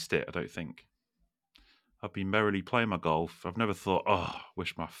haven't missed it. I don't think. I've been merrily playing my golf. I've never thought, oh,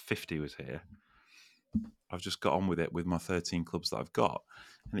 wish my 50 was here. I've just got on with it with my 13 clubs that I've got,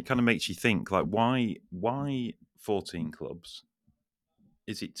 and it kind of makes you think, like, why 14 clubs?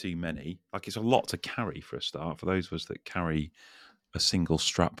 Is it too many? Like, it's a lot to carry for a start. For those of us that carry a single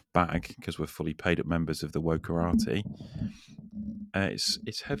strap bag because we're fully paid up members of the Wokarati,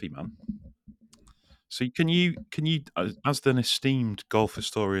 it's heavy, man. So can you as an esteemed golf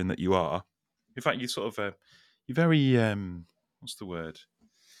historian that you are, in fact, you're very what's the word?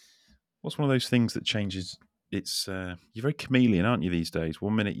 What's one of those things that changes? It's you're very chameleon, aren't you, these days?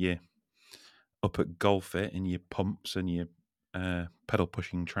 One minute you're up at Golf It in your pumps and your pedal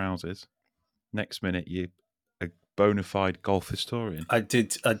pushing trousers. Next minute you're a bona fide golf historian. I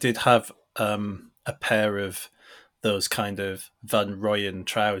did have a pair of those kind of Van Royen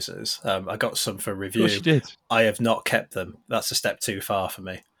trousers. I got some for review. Of course you did. I have not kept them. That's a step too far for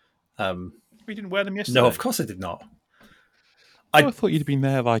me. We didn't wear them yesterday. No, of course I did not. I thought you'd have been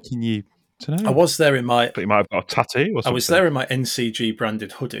there, like in you. I was there in my. But you might have got a tattoo or something. I was there in my NCG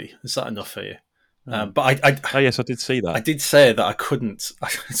branded hoodie. Is that enough for you? But oh yes, I did see that. I did say that I couldn't,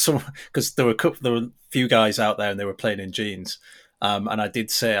 because there were a few guys out there and they were playing in jeans, and I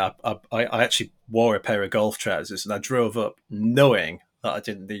did say I actually wore a pair of golf trousers and I drove up knowing that I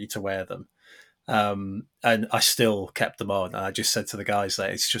didn't need to wear them, and I still kept them on. And I just said to the guys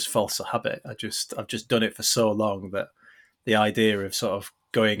that it's just false habit. I've just done it for so long that the idea of sort of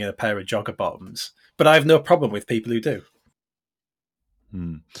going in a pair of jogger bottoms, but I have no problem with people who do.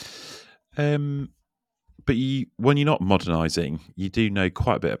 But when you're not modernising, you do know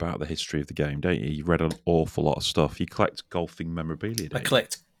quite a bit about the history of the game, don't you? You've read an awful lot of stuff. You collect golfing memorabilia, don't you? I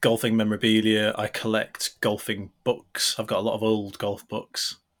collect golfing memorabilia. I collect golfing books. I've got a lot of old golf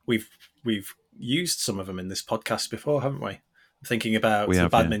books. We've used some of them in this podcast before, haven't we? I'm thinking about the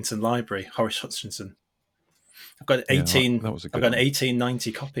Badminton Library, Horace Hutchinson. I've got an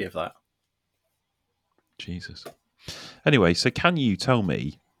 1890 copy of that. Jesus. Anyway, so can you tell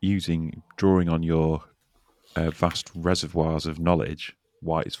me, drawing on your vast reservoirs of knowledge,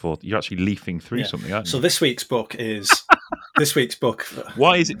 why it's for? You're actually leafing through something, aren't you? So this week's book is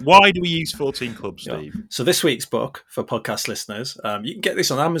Why do we use 14 clubs, Steve? So this week's book for podcast listeners, you can get this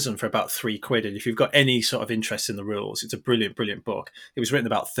on Amazon for about £3, and if you've got any sort of interest in the rules, it's a brilliant book. It was written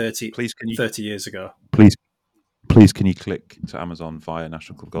about 30 years ago. Please, can you click to Amazon via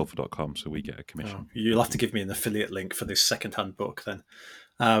nationalclubgolfer.com so we get a commission? You'll have to give me an affiliate link for this second-hand book then.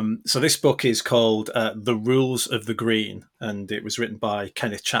 So this book is called The Rules of the Green, and it was written by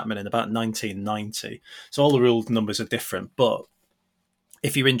Kenneth Chapman in about 1990. So all the rule numbers are different, but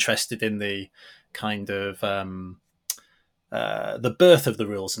if you're interested in the kind of the birth of the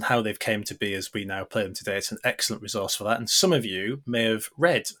rules and how they've came to be as we now play them today, it's an excellent resource for that. And some of you may have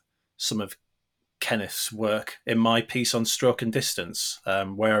read some of Kenneth's work in my piece on stroke and distance,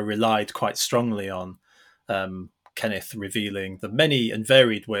 where I relied quite strongly on Kenneth revealing the many and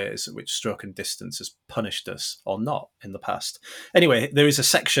varied ways in which stroke and distance has punished us or not in the past. Anyway, there is a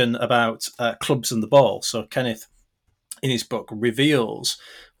section about clubs and the ball. So Kenneth, in his book, reveals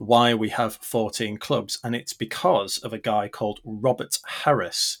why we have 14 clubs, and it's because of a guy called Robert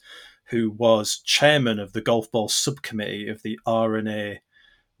Harris, who was chairman of the golf ball subcommittee of the R&A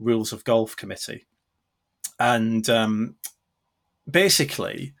Rules of Golf Committee. And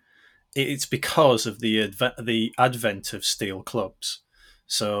basically, it's because of the advent of steel clubs.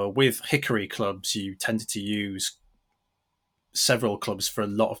 So with hickory clubs, you tended to use several clubs for a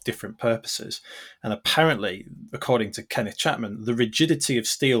lot of different purposes. And apparently, according to Kenneth Chapman, the rigidity of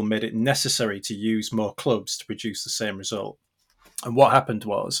steel made it necessary to use more clubs to produce the same result. And what happened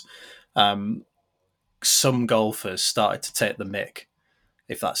was some golfers started to take the mick,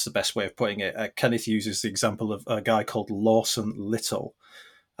 if that's the best way of putting it. Kenneth uses the example of a guy called Lawson Little,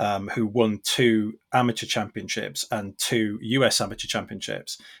 who won 2 amateur championships and 2 US amateur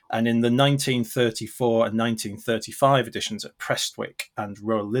championships. And in the 1934 and 1935 editions at Prestwick and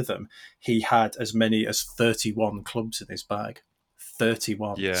Roe Lytham, he had as many as 31 clubs in his bag.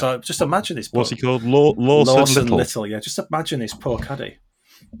 31. Yeah. So just imagine his What's poor, he called? Lawson Little. Yeah, just imagine his poor caddy.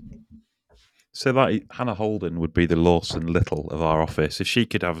 So like Hannah Holden would be the Lawson Little of our office. If she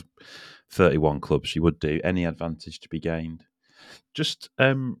could have 31 clubs, she would do. Any advantage to be gained. Just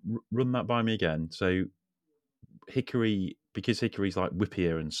run that by me again. So Hickory, because Hickory's like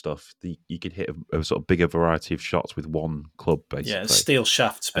whippier and stuff, you could hit a sort of bigger variety of shots with one club, basically. Yeah, steel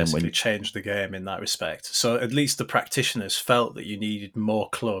shafts And basically changed the game in that respect. So at least the practitioners felt that you needed more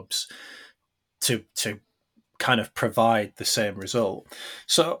clubs to kind of provide the same result.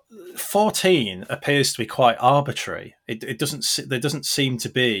 So 14 appears to be quite arbitrary. It doesn't, there doesn't seem to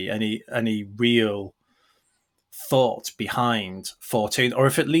be any real thought behind 14, or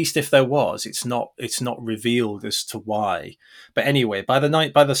if there was, it's not revealed as to why. But anyway, by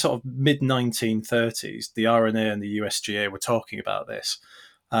the sort of mid 1930s, the RNA and the USGA were talking about this,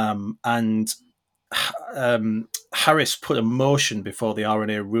 and Harris put a motion before the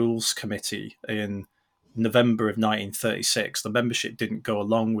RNA Rules Committee in November of 1936. The membership didn't go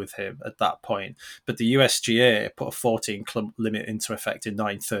along with him at that point, but the USGA put a 14 club limit into effect in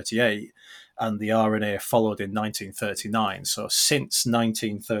 1938, and the RNA followed in 1939. So since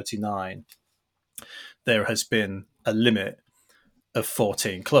 1939, there has been a limit of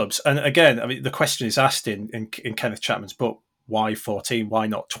 14 clubs. And again, I mean, the question is asked in Kenneth Chapman's book, why 14? Why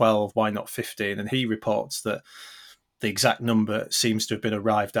not 12? Why not 15? And he reports that the exact number seems to have been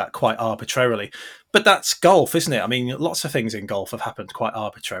arrived at quite arbitrarily. But that's golf, isn't it? I mean, lots of things in golf have happened quite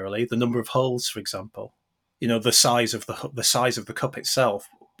arbitrarily. The number of holes, for example, the size of the cup itself.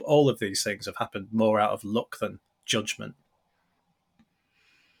 All of these things have happened more out of luck than judgment.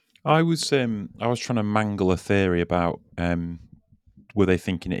 I was trying to mangle a theory about were they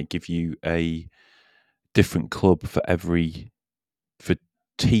thinking it'd give you a different club for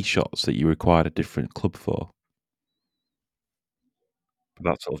tee shots that you required a different club for. But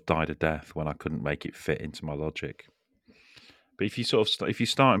that sort of died a death when I couldn't make it fit into my logic. But if your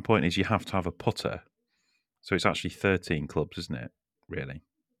starting point is you have to have a putter, so it's actually 13 clubs, isn't it? Really?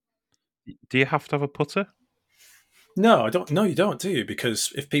 Do you have to have a putter? No, I don't. No, you don't, do you?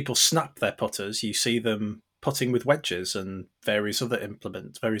 Because if people snap their putters, you see them putting with wedges and various other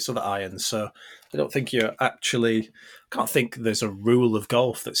implements, various other irons. So I don't think you're actually. I can't think there's a rule of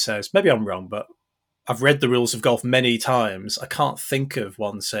golf that says. Maybe I'm wrong, but I've read the rules of golf many times. I can't think of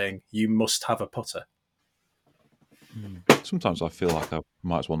one saying you must have a putter. Sometimes I feel like I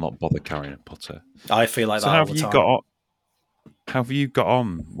might as well not bother carrying a putter. I feel like So that all the time. How have you got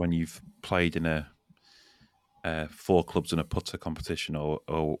on when you've played in a 4 clubs in a putter competition,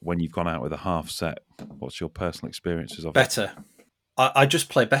 or when you've gone out with a half set? What's your personal experiences of better? I just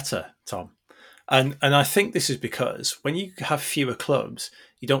play better, Tom. And I think this is because when you have fewer clubs,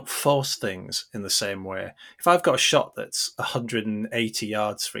 you don't force things in the same way. If I've got a shot that's 180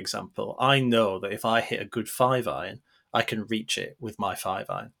 yards, for example, I know that if I hit a good 5-iron, I can reach it with my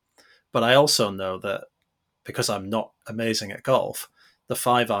 5-iron. But I also know that because I'm not amazing at golf, the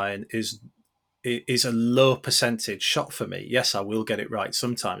 5-iron is a low percentage shot for me. Yes, I will get it right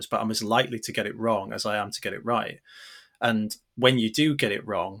sometimes, but I'm as likely to get it wrong as I am to get it right. And when you do get it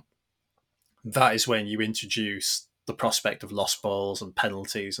wrong, that is when you introduce the prospect of lost balls and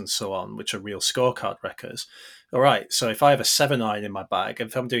penalties and so on, which are real scorecard wreckers. All right, so if I have a 7-iron in my bag,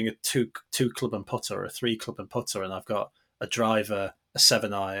 if I'm doing a two club and putter or a 3 club and putter, and I've got a driver, a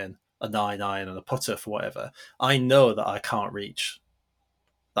 7-iron, a 9-iron, and a putter for whatever, I know that I can't reach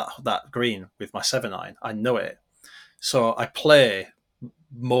that green with my 7-iron. I know it. So I play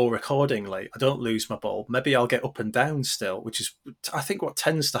more accordingly. I don't lose my ball. Maybe I'll get up and down still, which is, I think, what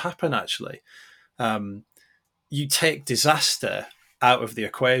tends to happen actually. You take disaster out of the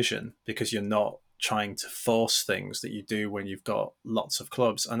equation because you're not trying to force things that you do when you've got lots of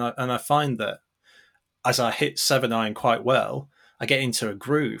clubs. And I find that as I hit 7-iron quite well, I get into a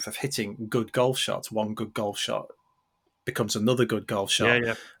groove of hitting good golf shots. One good golf shot becomes another good golf shot.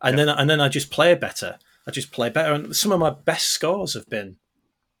 Yeah. And then I just play better. And some of my best scores have been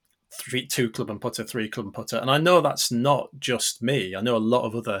 2 club and putter, 3 club and putter. And I know that's not just me. I know a lot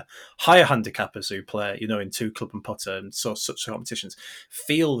of other higher handicappers who play, in 2 club and putter and such competitions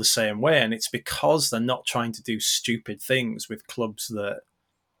feel the same way. And it's because they're not trying to do stupid things with clubs that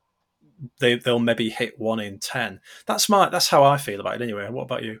they'll maybe hit 1 in 10. That's how I feel about it anyway. What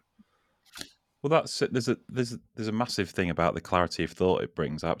about you? Well, that's it. There's a massive thing about the clarity of thought it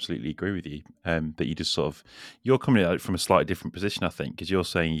brings. I absolutely agree with you. That you just you're coming at it from a slightly different position, I think, because you're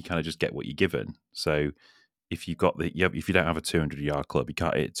saying you kind of just get what you're given. So if you've got if you don't have a 200-yard club, you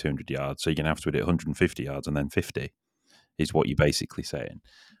can't hit 200 yards. So you're gonna have to hit 150 yards and then 50 is what you're basically saying.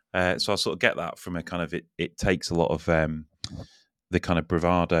 So I sort of get that from a kind of it takes a lot of the kind of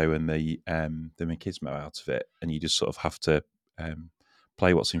bravado and the machismo out of it, and you just sort of have to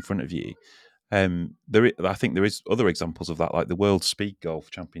play what's in front of you. I think there is other examples of that, like the World Speed Golf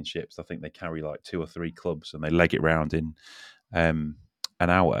Championships. I think they carry like 2 or 3 clubs and they leg it round in an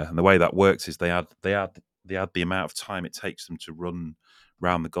hour. And the way that works is they add the amount of time it takes them to run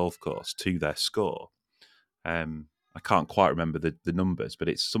round the golf course to their score. I can't quite remember the numbers, but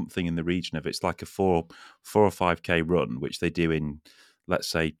it's something in the region of, it's like a 4 or 5K run, which they do in, let's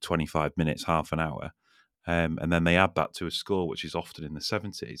say, 25 minutes, half an hour. And then they add that to a score, which is often in the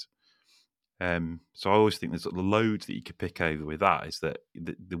 70s. So I always think there's loads that you could pick over with that. Is that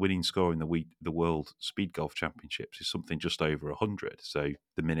the winning score in the World Speed Golf Championships is something just over 100. So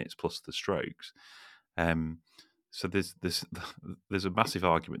the minutes plus the strokes. So there's a massive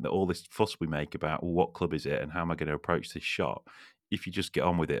argument that all this fuss we make about, well, what club is it and how am I going to approach this shot? If you just get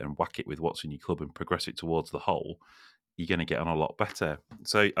on with it and whack it with what's in your club and progress it towards the hole, you're going to get on a lot better.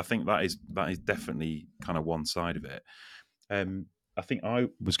 So I think that is definitely kind of one side of it. I think I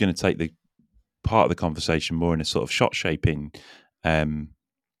was going to take the part of the conversation more in a sort of shot shaping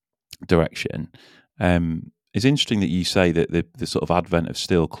direction. It's interesting that you say that the sort of advent of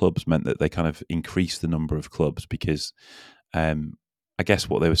steel clubs meant that they kind of increased the number of clubs, because I guess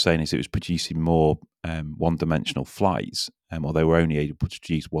what they were saying is it was producing more one-dimensional flights, or they were only able to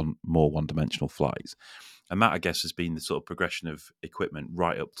produce more one-dimensional flights. And that, I guess, has been the sort of progression of equipment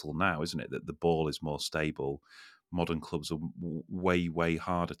right up till now, isn't it? That the ball is more stable. Modern clubs are way, way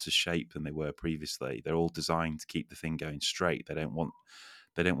harder to shape than they were previously. They're all designed to keep the thing going straight. They don't want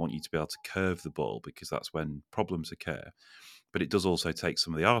you to be able to curve the ball, because that's when problems occur. But it does also take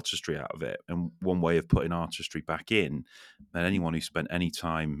some of the artistry out of it. And one way of putting artistry back in, and anyone who spent any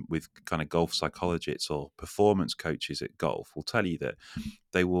time with kind of golf psychologists or performance coaches at golf will tell you that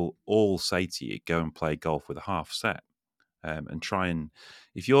they will all say to you, go and play golf with a half set. And try and,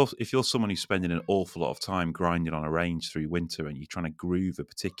 if you're someone who's spending an awful lot of time grinding on a range through winter and you're trying to groove a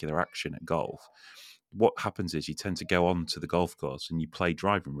particular action at golf, what happens is you tend to go on to the golf course and you play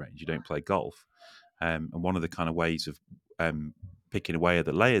driving range. You don't play golf. And one of the kind of ways of picking away at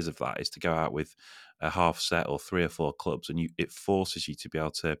the layers of that is to go out with a half set or 3 or 4 clubs, and it forces you to be able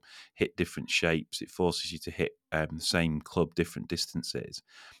to hit different shapes. It forces you to hit the same club different distances,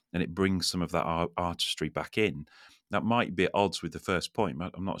 and it brings some of that artistry back in. That might be at odds with the first point,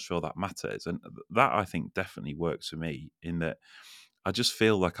 but I'm not sure that matters. And that, I think, definitely works for me, in that I just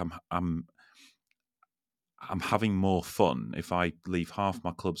feel like I'm having more fun if I leave half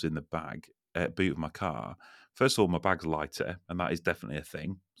my clubs in the boot of my car. First of all, my bag's lighter, and that is definitely a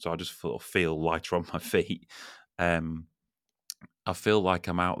thing. So I just feel lighter on my feet. I feel like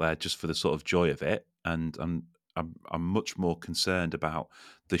I'm out there just for the sort of joy of it, and I'm much more concerned about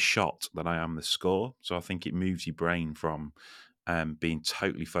the shot than I am the score. So I think it moves your brain from being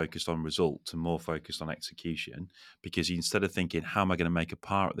totally focused on result to more focused on execution, because instead of thinking, how am I going to make a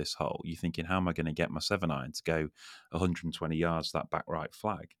par at this hole, you're thinking, how am I going to get my 7-iron to go 120 yards that back right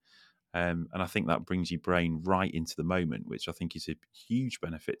flag? And I think that brings your brain right into the moment, which I think is a huge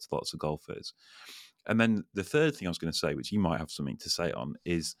benefit to lots of golfers. And then the third thing I was going to say, which you might have something to say on,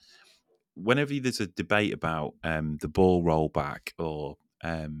 is whenever there's a debate about the ball roll back, or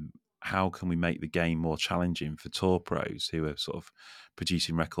how can we make the game more challenging for tour pros who are sort of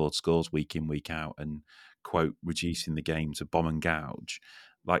producing record scores week in, week out, and, quote, reducing the game to bomb and gouge,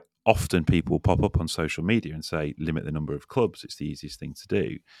 like, often people pop up on social media and say, limit the number of clubs, it's the easiest thing to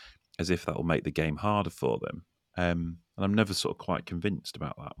do, as if that will make the game harder for them. And I'm never sort of quite convinced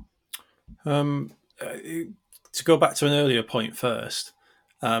about that. To go back to an earlier point first,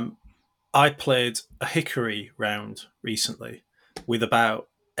 I played a hickory round recently with about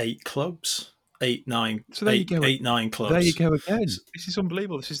 8 clubs, 8, 9, So there you go. 9 clubs. There you go again. This is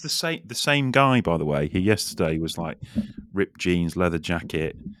unbelievable. This is the same guy, by the way. He yesterday was like ripped jeans, leather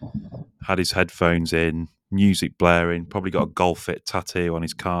jacket, had his headphones in, music blaring, probably got a golf fit tattoo on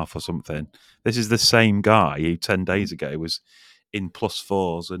his calf or something. This is the same guy who 10 days ago was in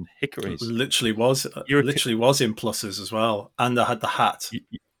 +4s and hickories. Literally was in pluses as well, and I had the hat.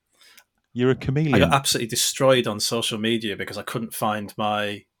 You're a chameleon. I got absolutely destroyed on social media because I couldn't find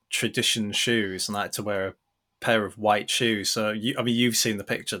my tradition shoes, and I had to wear a pair of white shoes. So, you've seen the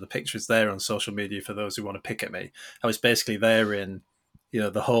picture. The picture is there on social media for those who want to pick at me. I was basically there in,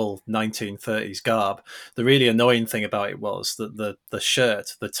 the whole 1930s garb. The really annoying thing about it was that the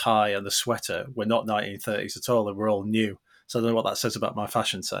shirt, the tie, and the sweater were not 1930s at all. They were all new. So I don't know what that says about my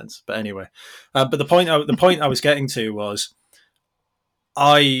fashion sense. But anyway, but the point I was getting to was,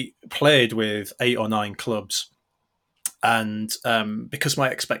 I played with 8 or 9 clubs, and because my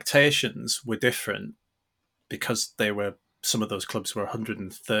expectations were different, because they were some of those clubs were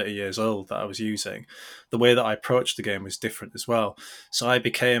 130 years old that I was using, the way that I approached the game was different as well. So I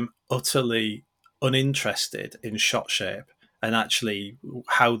became utterly uninterested in shot shape and actually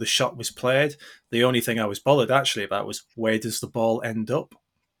how the shot was played. The only thing I was bothered actually about was where does the ball end up.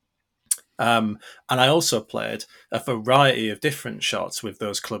 And I also played a variety of different shots with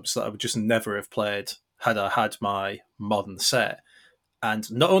those clubs that I would just never have played had I had my modern set.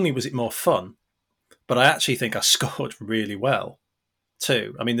 And not only was it more fun, but I actually think I scored really well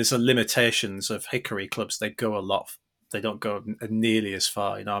too. I mean, there's the limitations of hickory clubs; they go a lot. They don't go nearly as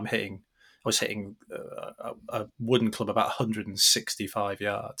far. You know, I was hitting a wooden club about 165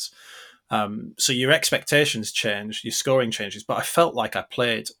 yards. So your expectations change, your scoring changes. But I felt like I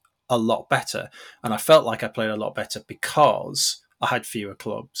played a lot better, and I felt like I played a lot better because I had fewer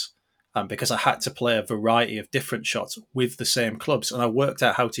clubs. Because I had to play a variety of different shots with the same clubs, and I worked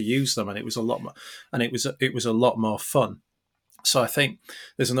out how to use them, and it was a lot more, and it was a lot more fun. So I think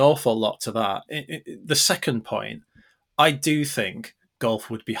there's an awful lot to that. The second point, I do think golf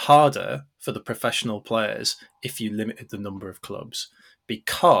would be harder for the professional players if you limited the number of clubs,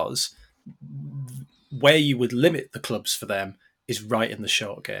 because where you would limit the clubs for them is right in the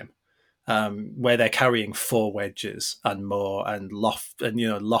short game. Where they're carrying 4 wedges and more, and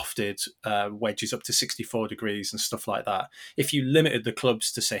lofted wedges up to 64 degrees and stuff like that. If you limited the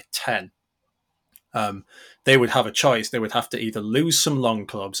clubs to say 10, they would have a choice. They would have to either lose some long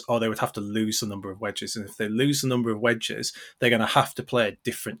clubs or they would have to lose the number of wedges. And if they lose the number of wedges, they're going to have to play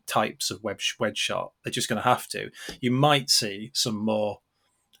different types of wedge shot. They're just going to have to. You might see some more.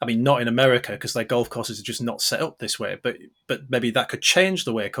 I mean, not in America because their golf courses are just not set up this way. But maybe that could change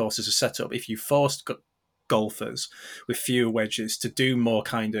the way courses are set up if you forced golfers with fewer wedges to do more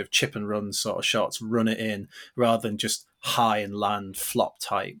kind of chip and run sort of shots, run it in rather than just high and land flop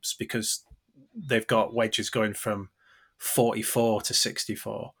types, because they've got wedges going from 44 to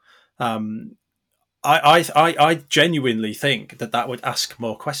 64. Um, I genuinely think that would ask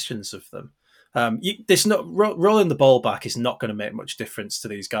more questions of them. There's not rolling the ball back is not going to make much difference to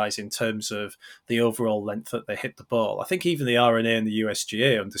these guys in terms of the overall length that they hit the ball. I think even the RNA and the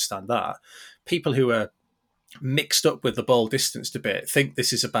USGA understand that. People who are mixed up with the ball distance debate think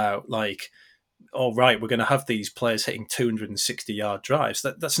this is about like, all right, we're going to have these players hitting 260-yard drives.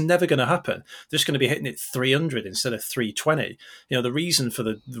 That's never going to happen. They're just going to be hitting it 300 instead of 320. You know, the reason for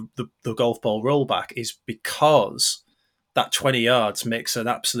the golf ball rollback is because that 20 yards makes an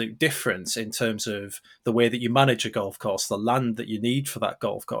absolute difference in terms of the way that you manage a golf course, the land that you need for that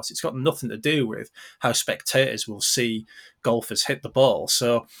golf course. It's got nothing to do with how spectators will see golfers hit the ball.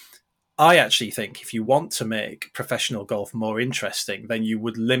 So I actually think if you want to make professional golf more interesting, then you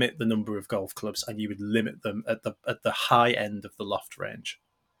would limit the number of golf clubs and you would limit them at the high end of the loft range.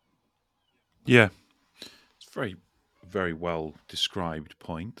 Yeah, it's a very, very well described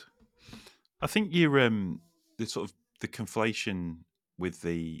point. I think the sort of the conflation with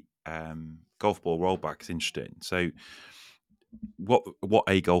the golf ball rollback is interesting. So what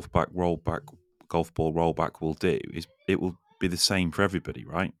a golf ball rollback will do is it will be the same for everybody,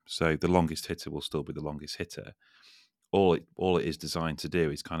 right? So the longest hitter will still be the longest hitter. All it is designed to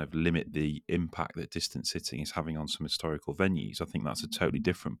do is kind of limit the impact that distance hitting is having on some historical venues. I think that's a totally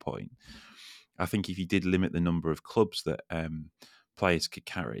different point. I think if you did limit the number of clubs that players could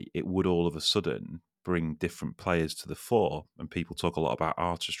carry, it would all of a sudden bring different players to the fore. And people talk a lot about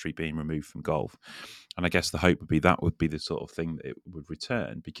artistry being removed from golf. And I guess the hope would be that would be the sort of thing that it would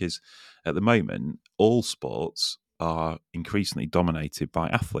return, because at the moment, all sports are increasingly dominated by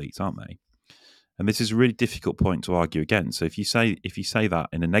athletes, aren't they? And this is a really difficult point to argue against. So if you say that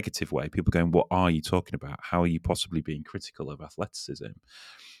in a negative way, people are going, "What are you talking about? How are you possibly being critical of athleticism?"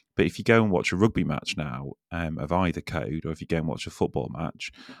 But if you go and watch a rugby match now of either code, or if you go and watch a football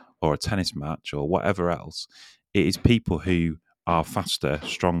match or a tennis match or whatever else, it is people who are faster,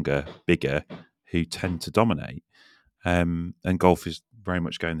 stronger, bigger who tend to dominate. And golf is very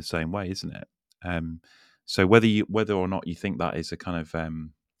much going the same way, isn't it? So whether or not you think that is a kind of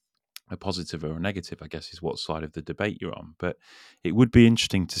a positive or a negative, I guess, is what side of the debate you're on. But it would be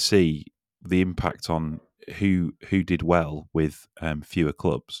interesting to see the impact on who did well with fewer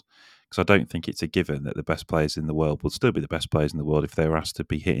clubs, because I don't think it's a given that the best players in the world will still be the best players in the world if they were asked to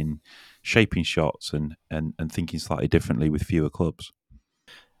be hitting shaping shots and thinking slightly differently with fewer clubs.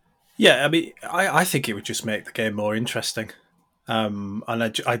 Yeah, I mean, I think it would just make the game more interesting. And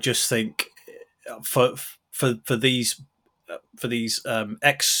I just think for these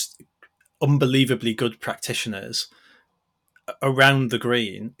ex unbelievably good practitioners, around the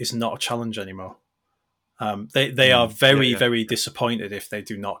green is not a challenge anymore. They are very, Yeah. very disappointed if they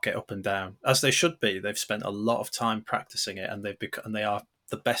do not get up and down, as they should be. They've spent a lot of time practicing it, and they are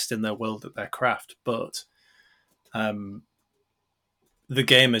the best in their world at their craft. But the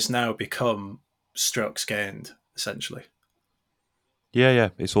game has now become strokes gained, essentially. Yeah,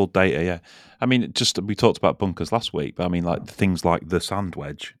 it's all data. Yeah, I mean, just we talked about bunkers last week, but I mean, like things like the sand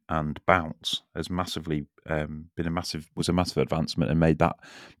wedge and bounce has massively been a massive advancement and made that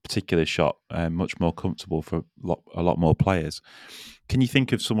particular shot much more comfortable for a lot more players. Can you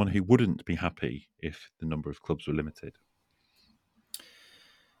think of someone who wouldn't be happy if the number of clubs were limited?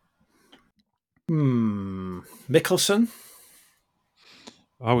 Mickelson.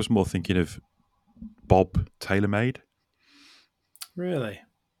 I was more thinking of Bob TaylorMade. Really?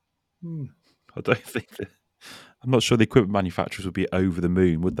 I don't think that. I'm not sure the equipment manufacturers would be over the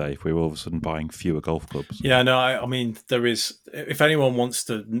moon, would they, if we were all of a sudden buying fewer golf clubs? Yeah, no, I mean, there is. If anyone wants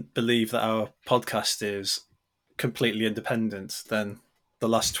to believe that our podcast is completely independent, then the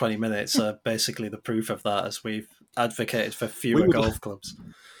last 20 minutes are basically the proof of that, as we've advocated for We fewer would, golf clubs.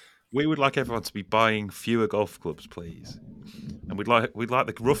 we would like everyone to be buying fewer golf clubs, please, and we'd like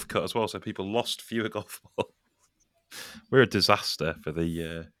the rough cut as well, so people lost fewer golf balls. We're a disaster for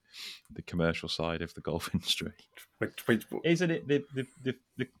the commercial side of the golf industry, isn't it?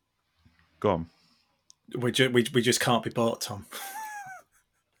 The Go on. We just can't be bought, Tom.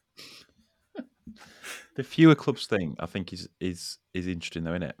 The fewer clubs thing, I think, is interesting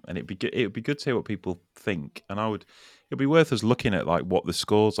though, isn't it? And it would be good to hear what people think. And it'd be worth us looking at like what the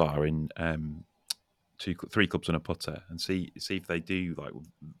scores are in 3 clubs and a putter, and see if they do like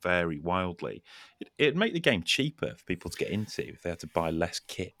vary wildly. It'd make the game cheaper for people to get into if they had to buy less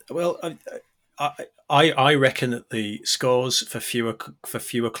kit. Well, I reckon that the scores for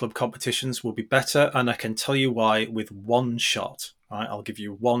fewer club competitions will be better, and I can tell you why with one shot. Right, I'll give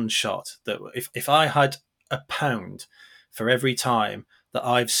you one shot. That if I had £1 for every time that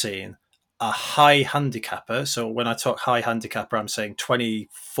I've seen a high handicapper, so when I talk high handicapper, I'm saying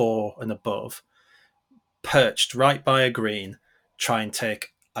 24 and above, perched right by a green, try and take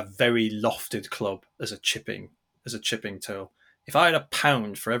a very lofted club as a chipping tool. If I had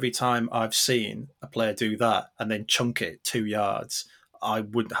 £1 for every time I've seen a player do that and then chunk it 2 yards, I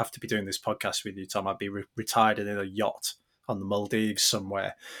wouldn't have to be doing this podcast with you, Tom. I'd be retired in a yacht on the Maldives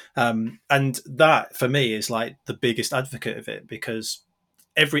somewhere. And that, for me, is like the biggest advocate of it, because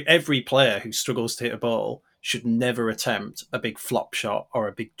every player who struggles to hit a ball should never attempt a big flop shot or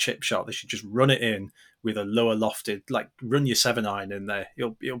a big chip shot. They should just run it in with a lower lofted, like run your 7-iron in there.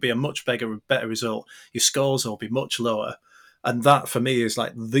 It'll be a much better result. Your scores will be much lower. And that, for me, is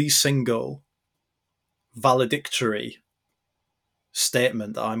like the single valedictory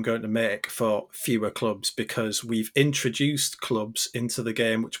statement that I'm going to make for fewer clubs, because we've introduced clubs into the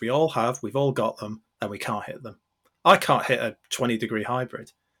game, which we all have, we've all got them, and we can't hit them. I can't hit a 20-degree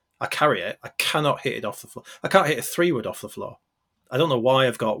hybrid. I carry it. I cannot hit it off the floor. I can't hit a 3-wood off the floor. I don't know why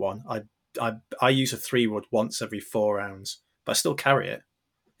I've got one. I use a 3-wood once every 4 rounds, but I still carry it,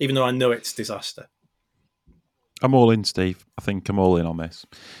 even though I know it's disaster. I'm all in, Steve. I think I'm all in on this.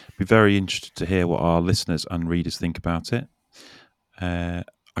 Be very interested to hear what our listeners and readers think about it.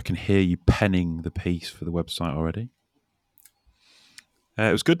 I can hear you penning the piece for the website already.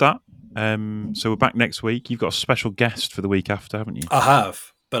 It was good, that. So we're back next week. You've got a special guest for the week after, haven't you? I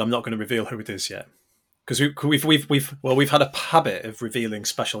have, but I'm not going to reveal who it is yet, because we've had a habit of revealing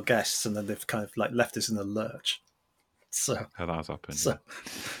special guests, and then they've kind of like left us in the lurch. So How that has happened. So.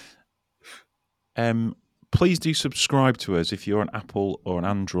 Yeah. Please do subscribe to us. If you're an Apple or an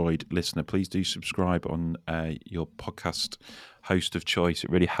Android listener, please do subscribe on your podcast host of choice. It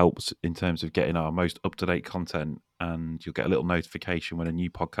really helps in terms of getting our most up-to-date content, and you'll get a little notification when a new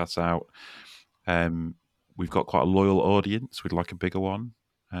podcast's out. We've got quite a loyal audience. We'd like a bigger one.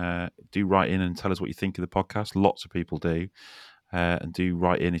 Do write in and tell us what you think of the podcast. Lots of people do. And do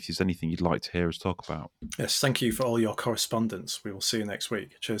write in if there's anything you'd like to hear us talk about. Yes, thank you for all your correspondence. We will see you next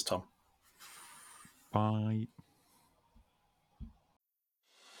week. Cheers, Tom. Bye.